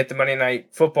ESPN to get the Monday Night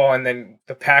Football and then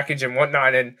the package and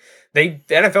whatnot, and the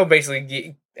NFL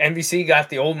basically NBC got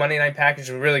the old Monday night package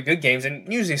with really good games,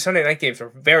 and usually Sunday night games are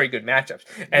very good matchups.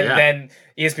 And then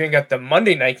ESPN got the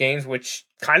Monday night games, which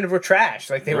kind of were trash.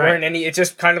 Like they weren't any. It's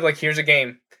just kind of like here's a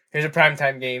game. Here's a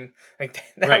primetime game. Like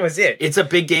that was it. It's a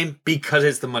big game because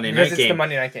it's the Monday night game. It's the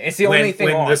Monday night game. It's the only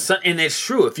thing on. And it's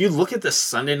true. If you look at the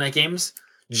Sunday night games,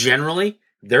 generally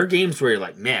they're games where you're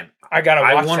like, man, I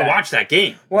want to watch that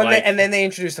game. Well, and then they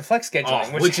introduced the flex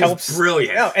scheduling, which helps. Is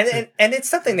brilliant. No, and it's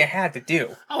something they had to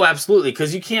do. Oh, absolutely,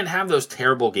 because you can't have those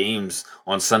terrible games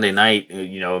on Sunday night.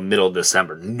 Middle of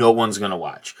December, no one's gonna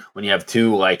watch when you have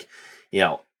two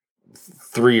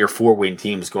 3 or 4 win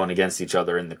teams going against each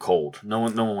other in the cold. No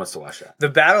one wants to watch that. The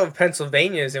Battle of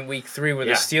Pennsylvania is in week 3, where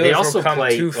the They Steelers also will come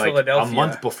play to Philadelphia a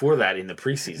month before that in the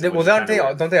preseason. Well,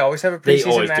 don't they always have a They preseason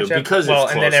always do, matchup? because it's and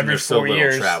close then and every there's so 4 little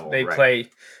years travel, they right. play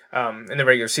in the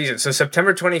regular season. So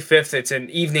September 25th, it's an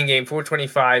evening game,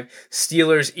 4:25.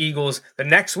 Steelers, Eagles. The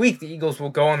next week, the Eagles will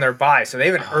go on their bye, so they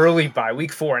have an early bye,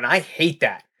 week 4, and I hate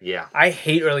that. Yeah. I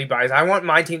hate early buys. I want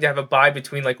my team to have a bye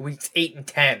between like weeks 8 and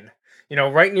 10.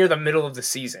 Right near the middle of the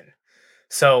season.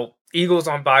 So Eagles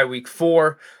on bye week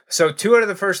 4. So 2 out of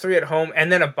the first 3 at home and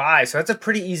then a bye. So that's a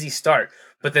pretty easy start.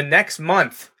 But the next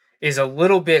month is a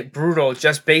little bit brutal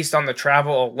just based on the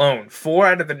travel alone. 4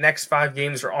 out of the next 5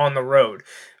 games are on the road.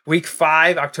 Week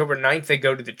 5, October 9th, they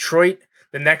go to Detroit.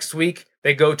 The next week,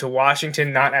 they go to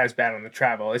Washington. Not as bad on the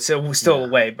travel. It's still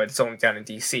away, but it's only down in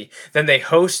D.C. Then they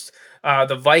host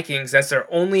the Vikings. That's their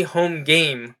only home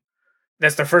game.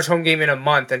 That's their first home game in a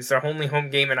month, and it's their only home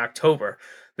game in October.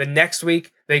 The next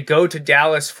week, they go to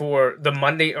Dallas for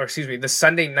the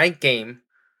Sunday night game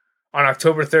on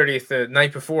October 30th, the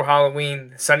night before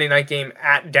Halloween, Sunday night game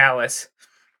at Dallas.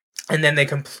 And then they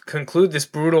conclude this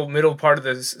brutal middle part of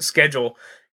the schedule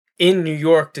in New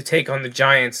York to take on the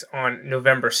Giants on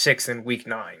November 6th in week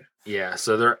 9. Yeah,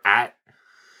 so they're at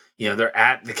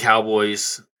the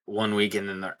Cowboys one week, and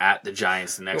then they're at the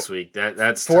Giants the next week.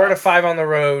 That's 4 out of 5 on the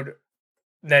road,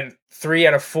 then 3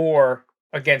 out of 4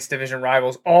 against division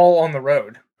rivals, all on the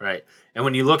road. Right. And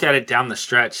when you look at it down the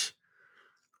stretch,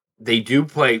 they do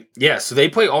play, so they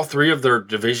play all 3 of their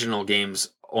divisional games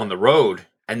on the road,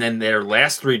 and then their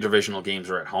last 3 divisional games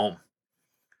are at home.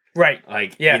 Right.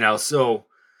 So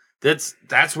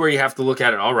that's where you have to look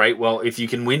at it. All right, well, if you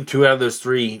can win 2 out of those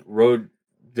 3 road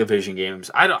division games,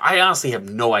 I honestly have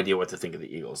no idea what to think of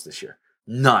the Eagles this year.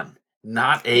 None.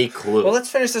 Not a clue. Well, let's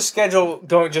finish the schedule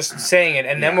just saying it,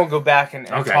 and then we'll go back and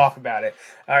talk about it.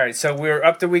 All right, so we're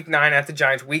up to week 9 at the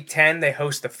Giants. Week 10, they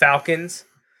host the Falcons.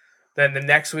 Then the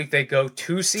next week, they go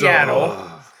to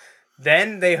Seattle.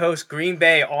 Then they host Green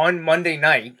Bay on Monday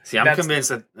night. See, I'm convinced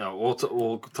that we'll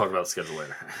talk about the schedule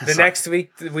later. The next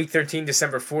week, week 13,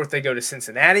 December 4th, they go to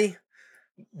Cincinnati.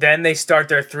 Then they start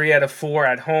their 3 out of 4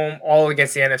 at home, all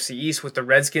against the NFC East with the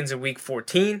Redskins in week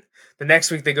 14. The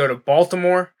next week, they go to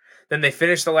Baltimore. Then they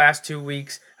finish the last 2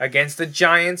 weeks against the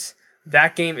Giants.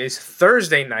 That game is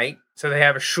Thursday night, so they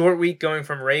have a short week going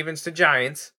from Ravens to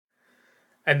Giants.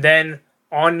 And then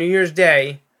on New Year's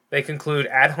Day, they conclude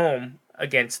at home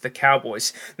against the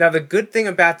Cowboys. Now, the good thing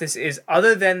about this is,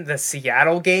 other than the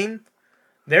Seattle game,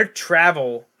 their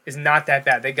travel is not that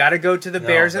bad. They got to go to the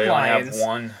Bears and Lions. They only have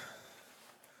one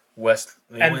West.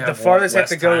 And the farthest they have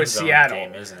to go is Seattle.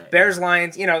 Game, isn't it? Bears,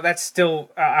 Lions, that's still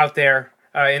out there.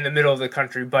 In the middle of the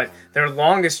country, but their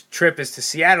longest trip is to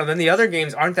Seattle. Then the other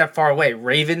games aren't that far away.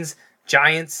 Ravens,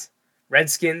 Giants,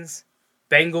 Redskins,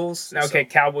 Bengals. Now, okay,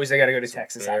 Cowboys, they got to go to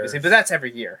Texas, Bears. Obviously, but that's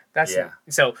every year.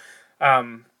 So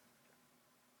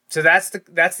that's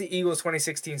the Eagles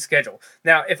 2016 schedule.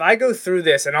 Now, if I go through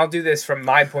this, and I'll do this from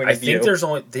my point of view, I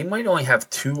think they might only have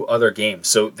 2 other games,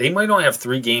 so they might only have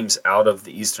 3 games out of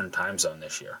the Eastern Time Zone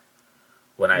this year.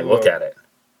 When I look at it,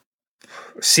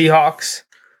 Seahawks.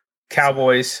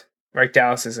 Cowboys, right?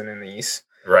 Dallas isn't in the East.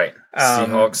 Right.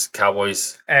 Seahawks,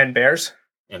 Cowboys. And Bears.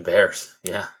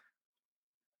 Yeah.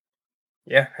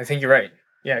 Yeah, I think you're right.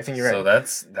 So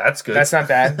that's good. That's not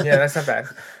bad. Yeah, that's not bad.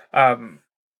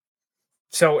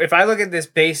 So if I look at this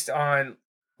based on,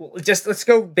 let's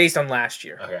go based on last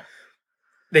year. Okay.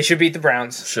 They should beat the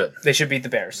Browns. They should beat the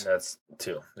Bears. That's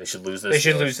 2. They should lose. They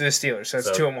should lose to the Steelers. So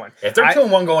that's 2-1. If they're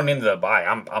 2-1 going into the bye,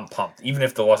 I'm pumped. Even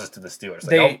if the losses to the Steelers,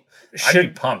 I'd be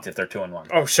pumped if they're 2-1.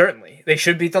 Oh, certainly. They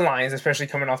should beat the Lions, especially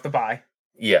coming off the bye.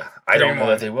 Yeah, I don't know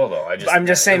that they will though. I'm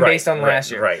just saying based on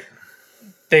last year. Right.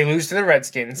 They lose to the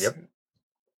Redskins. Yep.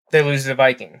 They lose to the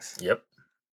Vikings. Yep.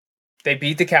 They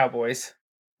beat the Cowboys.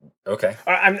 Okay.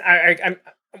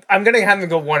 I'm gonna have them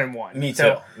go 1-1. Me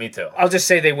too. I'll just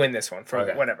say they win this one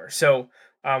for whatever. So,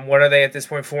 what are they at this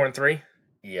point? 4-3.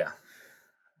 Yeah.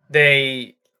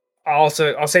 I'll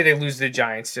say they lose to the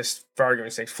Giants just for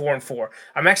argument's sake. 4-4.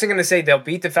 I'm actually gonna say they'll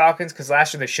beat the Falcons because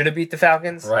last year they should have beat the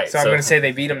Falcons. Right. So I'm gonna say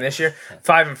they beat them this year.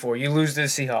 5-4. You lose to the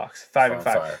Seahawks.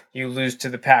 5-5. You lose to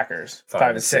the Packers.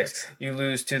 5-6. You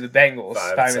lose to the Bengals.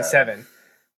 5-7.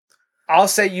 I'll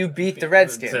say you beat the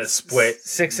Redskins. It's a split.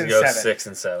 6-7.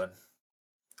 6-7.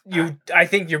 I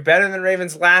think you're better than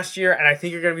Ravens last year, and I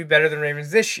think you're going to be better than Ravens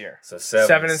this year. So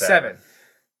 7-7.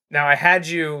 Now I had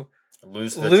you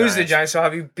lose the Giants, so I'll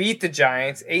have you beat the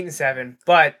Giants 8-7,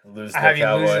 but I have you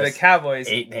lose to the Cowboys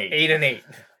 8-8.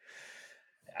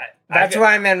 That's where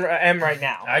I am right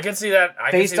now. I can see that.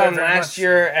 Based on last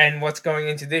year and what's going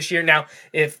into this year. Now,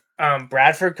 if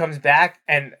Bradford comes back,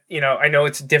 and I know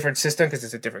it's a different system because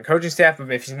it's a different coaching staff,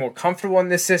 but if he's more comfortable in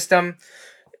this system,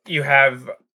 you have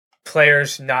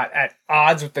players not at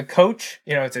odds with the coach.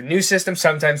 It's a new system.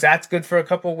 Sometimes that's good for a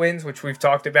couple wins, which we've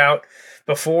talked about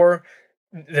before.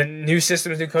 The new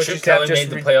systems, new coaching Chip staff Kelly made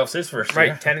the playoffs his first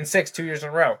year. Right, 10-6, 2 years in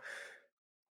a row.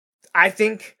 I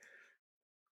think,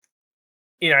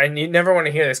 and you never want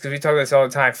to hear this because we talk about this all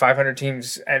the time, 500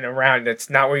 teams and around, that's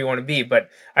not where you want to be. But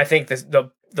I think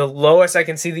the lowest I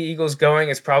can see the Eagles going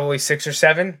is probably 6 or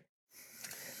 7.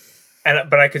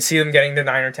 But I could see them getting to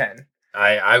 9 or 10.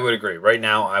 I would agree. Right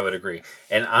now, I would agree.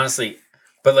 And honestly,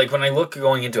 but when I look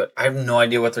going into it, I have no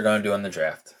idea what they're going to do in the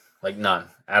draft. None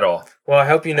at all. Well, I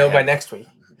hope you know by next week.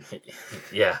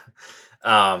 Yeah.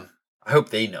 I hope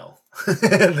they know.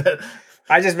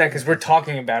 I just meant because we're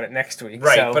talking about it next week.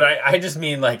 Right, so. but I just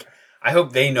mean, I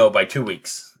hope they know by 2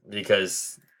 weeks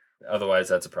because otherwise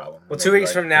that's a problem. Well, 2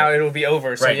 weeks from now, it'll be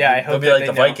over. So, right. I hope they'll be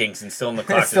like the Vikings and still in the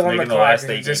clock. Still just on the making clock. last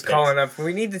 8 just picks. calling up.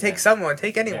 We need to take someone.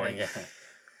 Take anyone. Yeah.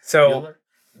 So,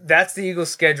 that's the Eagles'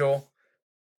 schedule.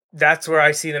 That's where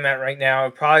I see them at right now.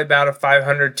 Probably about a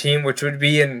 500 team, which would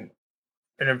be an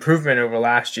improvement over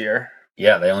last year.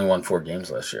 Yeah, they only won 4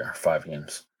 games last year. 5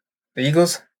 games. The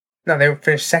Eagles? No, they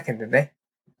finished second, didn't they?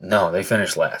 No, they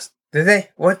finished last. Did they?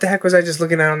 What the heck was I just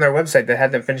looking at on their website that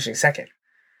had them finishing second?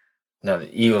 No, the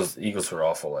Eagles were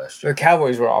awful last year. The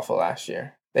Cowboys were awful last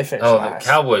year. They finished last.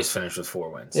 The Cowboys finished with 4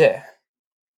 wins. Yeah.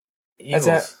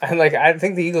 Eagles. I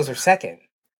think the Eagles were second.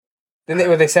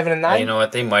 Were they 7 and 9? You know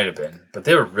what? They might have been, but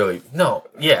they were really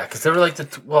because they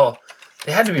were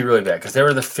they had to be really bad because they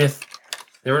were the 5th.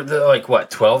 They were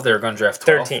 12. They were going to draft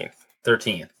 12th.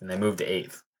 13th, and they moved to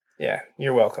 8th. Yeah,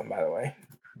 you're welcome. By the way.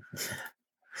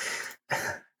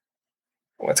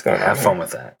 What's going on? Have fun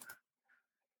with that.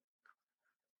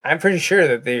 I'm pretty sure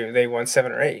that they won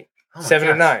 7 or 8. 7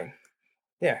 and 9.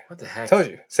 Yeah. What the heck? Told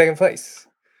you. Second place.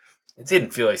 It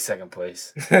didn't feel like second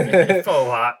place. It felt a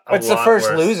lot. It's the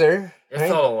first loser. It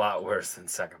felt a lot worse than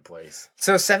second place.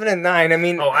 So 7 and 9. I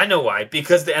mean, I know why.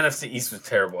 Because the NFC East was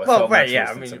terrible.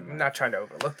 I'm not trying to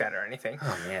overlook that or anything.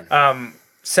 Oh man.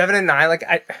 7 and 9.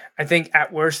 I think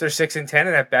at worst they're 6 and 10,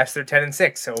 and at best they're 10 and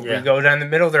 6. So we go down the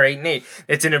middle, they're 8 and 8.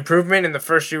 It's an improvement in the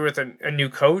first year with a new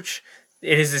coach.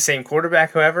 It is the same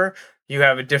quarterback, however. You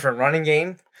have a different running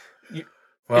game.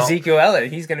 Ezekiel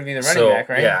Elliott, he's going to be the running back,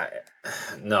 right? Yeah.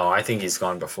 No, I think he's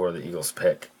gone before the Eagles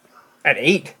pick. At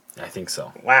 8? I think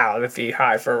so. Wow, that'd be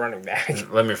high for a running back.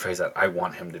 Let me rephrase that. I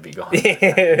want him to be gone.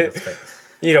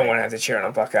 You don't want to have to cheer on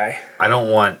a Buckeye. I don't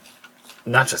want,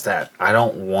 not just that, I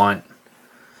don't want,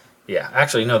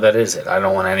 actually, no, that is it. I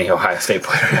don't want any Ohio State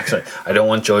player, actually. I don't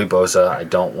want Joey Bosa. I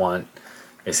don't want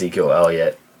Ezekiel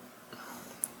Elliott.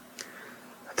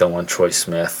 I don't want Troy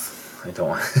Smith. I don't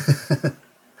want...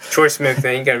 Troy Smith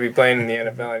ain't going to be playing in the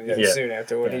NFL soon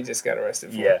after what he just got arrested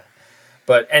for. Yeah.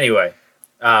 But anyway,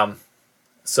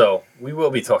 so we will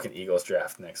be talking Eagles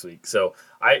draft next week. So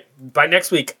by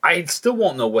next week, I still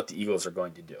won't know what the Eagles are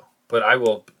going to do, but I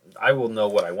will know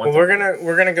what I want. Well, we're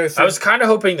gonna go through. I was kind of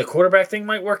hoping the quarterback thing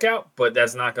might work out, but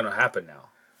that's not going to happen now.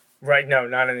 Right? No,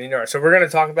 not anymore. So we're going to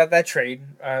talk about that trade,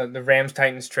 the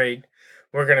Rams-Titans trade.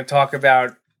 We're going to talk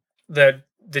about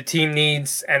the team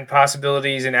needs and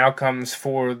possibilities and outcomes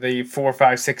for the 4,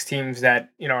 5, 6 teams that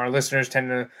our listeners tend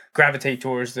to gravitate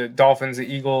towards: the Dolphins, the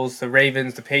Eagles, the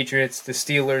Ravens, the Patriots, the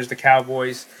Steelers, the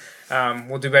Cowboys.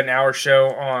 We'll do about an hour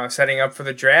show setting up for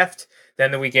the draft.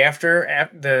 Then the week after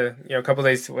a couple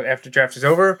days after draft is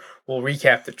over, we'll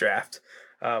recap the draft.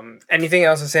 Anything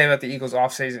else to say about the Eagles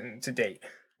offseason to date?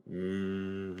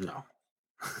 No.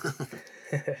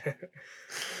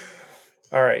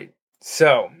 All right.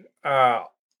 So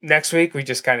next week, we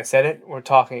just kind of said it. We're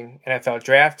talking NFL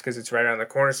draft because it's right around the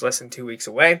corner. It's less than 2 weeks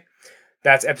away.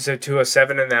 That's episode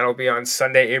 207, and that'll be on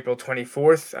Sunday, April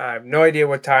 24th. I have no idea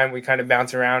what time. We kind of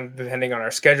bounce around depending on our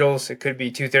schedules. It could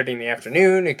be 2:30 in the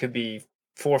afternoon. It could be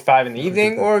 4 or 5 in the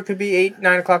evening, or it could be 8,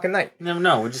 9 o'clock at night. You never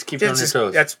know. We just keep on your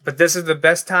toes. But this is the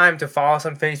best time to follow us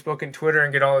on Facebook and Twitter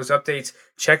and get all those updates.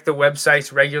 Check the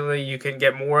websites regularly. You can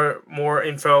get more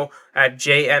info at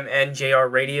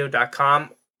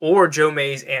jmnjrradio.com or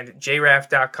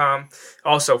joemaysandjraff.com.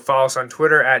 Also, follow us on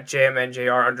Twitter at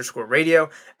jmnjr_radio,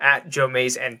 at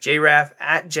joemaysandjraff,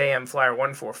 at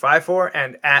jmflyer1454,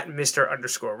 and at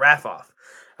Mr_Raffoff.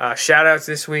 Shout outs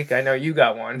this week. I know you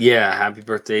got one. Yeah, happy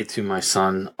birthday to my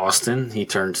son, Austin. He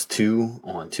turns 2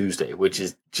 on Tuesday, which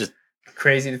is just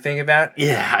crazy to think about.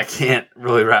 Yeah, I can't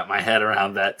really wrap my head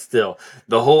around that still.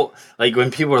 The whole,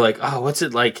 when people are like, oh, what's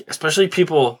it like? Especially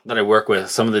people that I work with,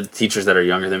 some of the teachers that are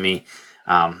younger than me,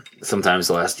 sometimes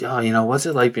they'll ask, what's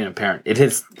it like being a parent? It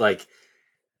is like,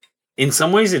 in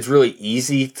some ways it's really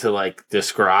easy to like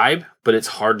describe, but it's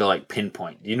hard to like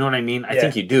pinpoint. You know what I mean? I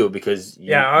think you do, because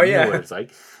you know what it's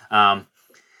like.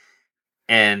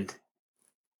 And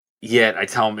yet I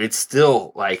tell them it's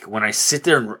still like, when I sit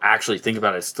there and actually think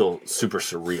about it, it's still super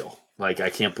surreal. Like,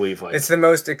 I can't believe, like, it's the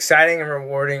most exciting and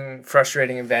rewarding,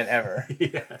 frustrating event ever.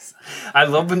 Yes. I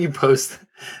love when you post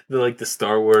the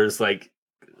Star Wars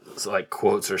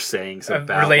quotes or sayings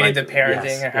about related to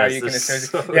parenting and how you can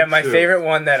associate. My favorite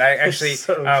one that I actually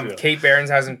Kate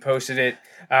Berenshausen posted it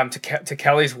to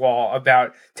Kelly's wall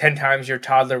about 10 times your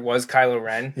toddler was Kylo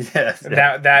Ren. Yes.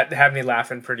 That had me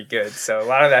laughing pretty good. So a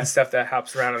lot of that stuff that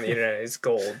hops around on the internet is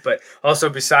gold. But also,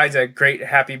 besides a great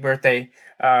happy birthday,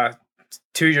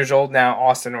 2 years old now,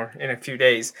 Austin, or in a few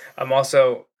days, I'm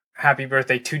also happy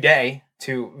birthday today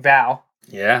to Val.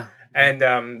 Yeah.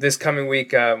 And this coming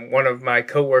week, one of my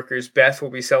coworkers, Beth, will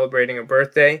be celebrating a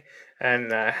birthday.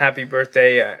 And happy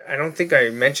birthday. I don't think I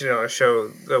mentioned it on the show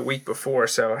the week before.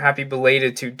 So happy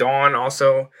belated to Dawn,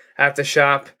 also at the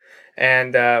shop.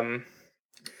 And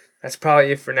that's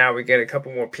probably it for now. We get a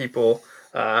couple more people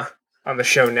on the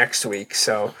show next week.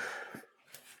 So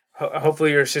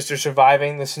hopefully your sister's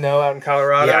surviving the snow out in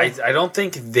Colorado. Yeah, I don't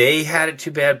think they had it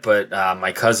too bad, but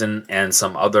my cousin and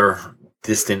some other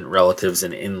distant relatives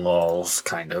and in-laws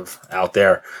kind of out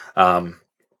there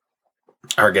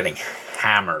are getting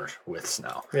hammered with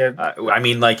snow. Yeah. I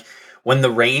mean, like, when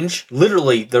the range,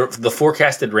 literally the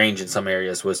forecasted range in some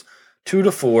areas was 2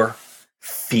 to 4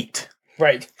 feet.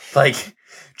 Right. Like,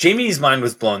 Jamie's mind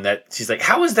was blown that she's like,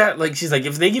 how is that? Like, she's like,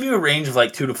 if they give you a range of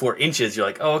like 2 to 4 inches, you're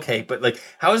like, oh, okay. But like,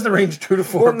 how is the range 2 to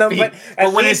 4 feet?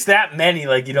 But when it's that many,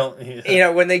 like, you don't,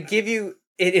 when they give you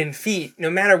it in feet, no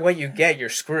matter what you get, you're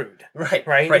screwed.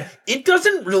 Right. It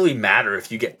doesn't really matter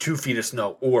if you get 2 feet of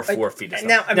snow or 4 feet of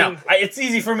snow. Now, it's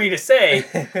easy for me to say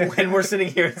when we're sitting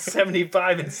here at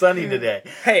 75 and sunny today.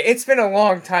 Hey, it's been a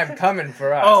long time coming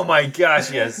for us. Oh my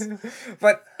gosh, yes.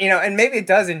 But, and maybe it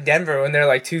does in Denver when they're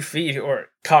like 2 feet, or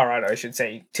Colorado, I should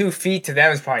say. 2 feet to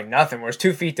them is probably nothing, whereas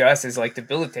 2 feet to us is like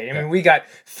debilitating. I mean, we got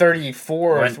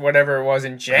 34 or whatever it was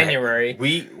in January.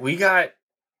 We got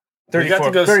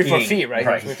 34 feet, right?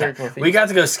 Right. 34 feet. We got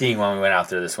to go skiing when we went out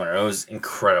there this winter. It was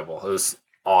incredible. It was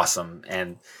awesome.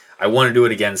 And I want to do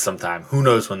it again sometime. Who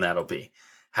knows when that'll be.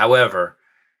 However,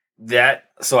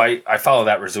 so I follow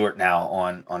that resort now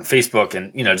on Facebook,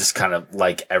 and, just kind of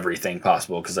like everything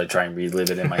possible, because I try and relive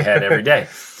it in my head every day.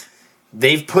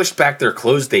 They've pushed back their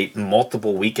close date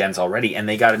multiple weekends already, and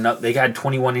they got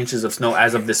 21 inches of snow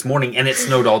as of this morning, and it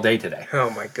snowed all day today. Oh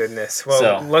my goodness!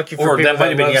 Well, lucky for people that might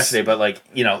have been yesterday, but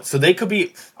so they could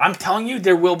be. I'm telling you,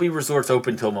 there will be resorts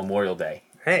open till Memorial Day.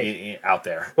 Hey, out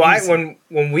there. Well,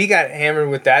 when we got hammered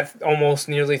with that, almost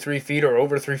nearly 3 feet or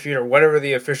over 3 feet or whatever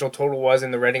the official total was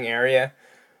in the Reading area,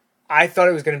 I thought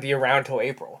it was going to be around till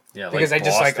April. Yeah, because I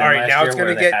just all right, now it's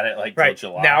going to get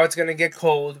now it's going to get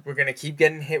cold. We're going to keep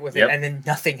getting hit with it, and then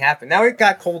nothing happened. Now it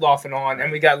got cold off and on,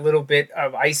 and we got a little bit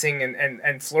of icing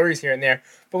and flurries here and there,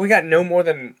 but we got no more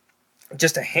than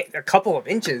just a couple of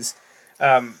inches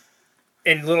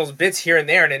in little bits here and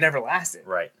there, and it never lasted.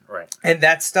 Right. And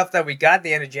that stuff that we got at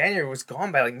the end of January was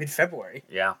gone by like mid-February.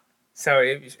 Yeah. So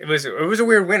it was a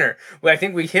weird winter. Well, I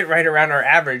think we hit right around our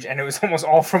average, and it was almost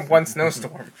all from one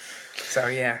snowstorm. So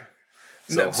yeah.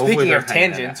 So speaking of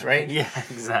tangents, right? Yeah,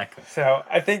 exactly. So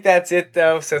I think that's it,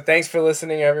 though. So thanks for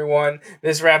listening, everyone.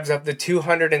 This wraps up the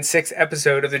 206th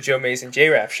episode of the Joe Mays and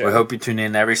J-Raff Show. We hope you tune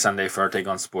in every Sunday for our take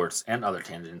on sports and other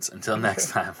tangents. Until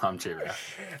next time, I'm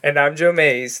J-Raff. And I'm Joe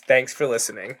Mays. Thanks for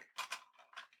listening.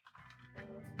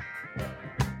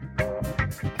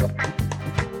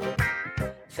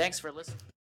 Thanks for listening.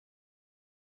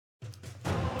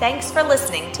 Thanks for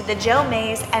listening to the Joe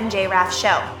Mays and J-Raff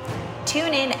Show.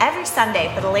 Tune in every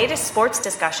Sunday for the latest sports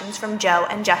discussions from Joe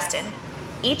and Justin.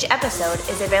 Each episode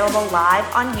is available live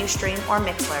on Ustream or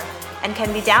Mixler and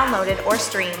can be downloaded or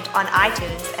streamed on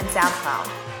iTunes and SoundCloud.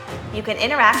 You can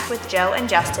interact with Joe and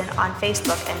Justin on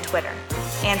Facebook and Twitter,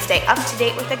 and stay up to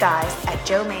date with the guys at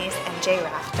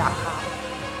joemaysandjraff.com.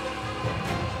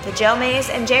 The Joe Mays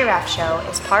and J-Raff Show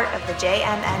is part of the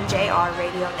JMNJR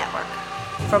Radio Network.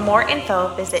 For more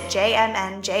info, visit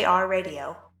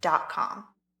jmnjrradio.com.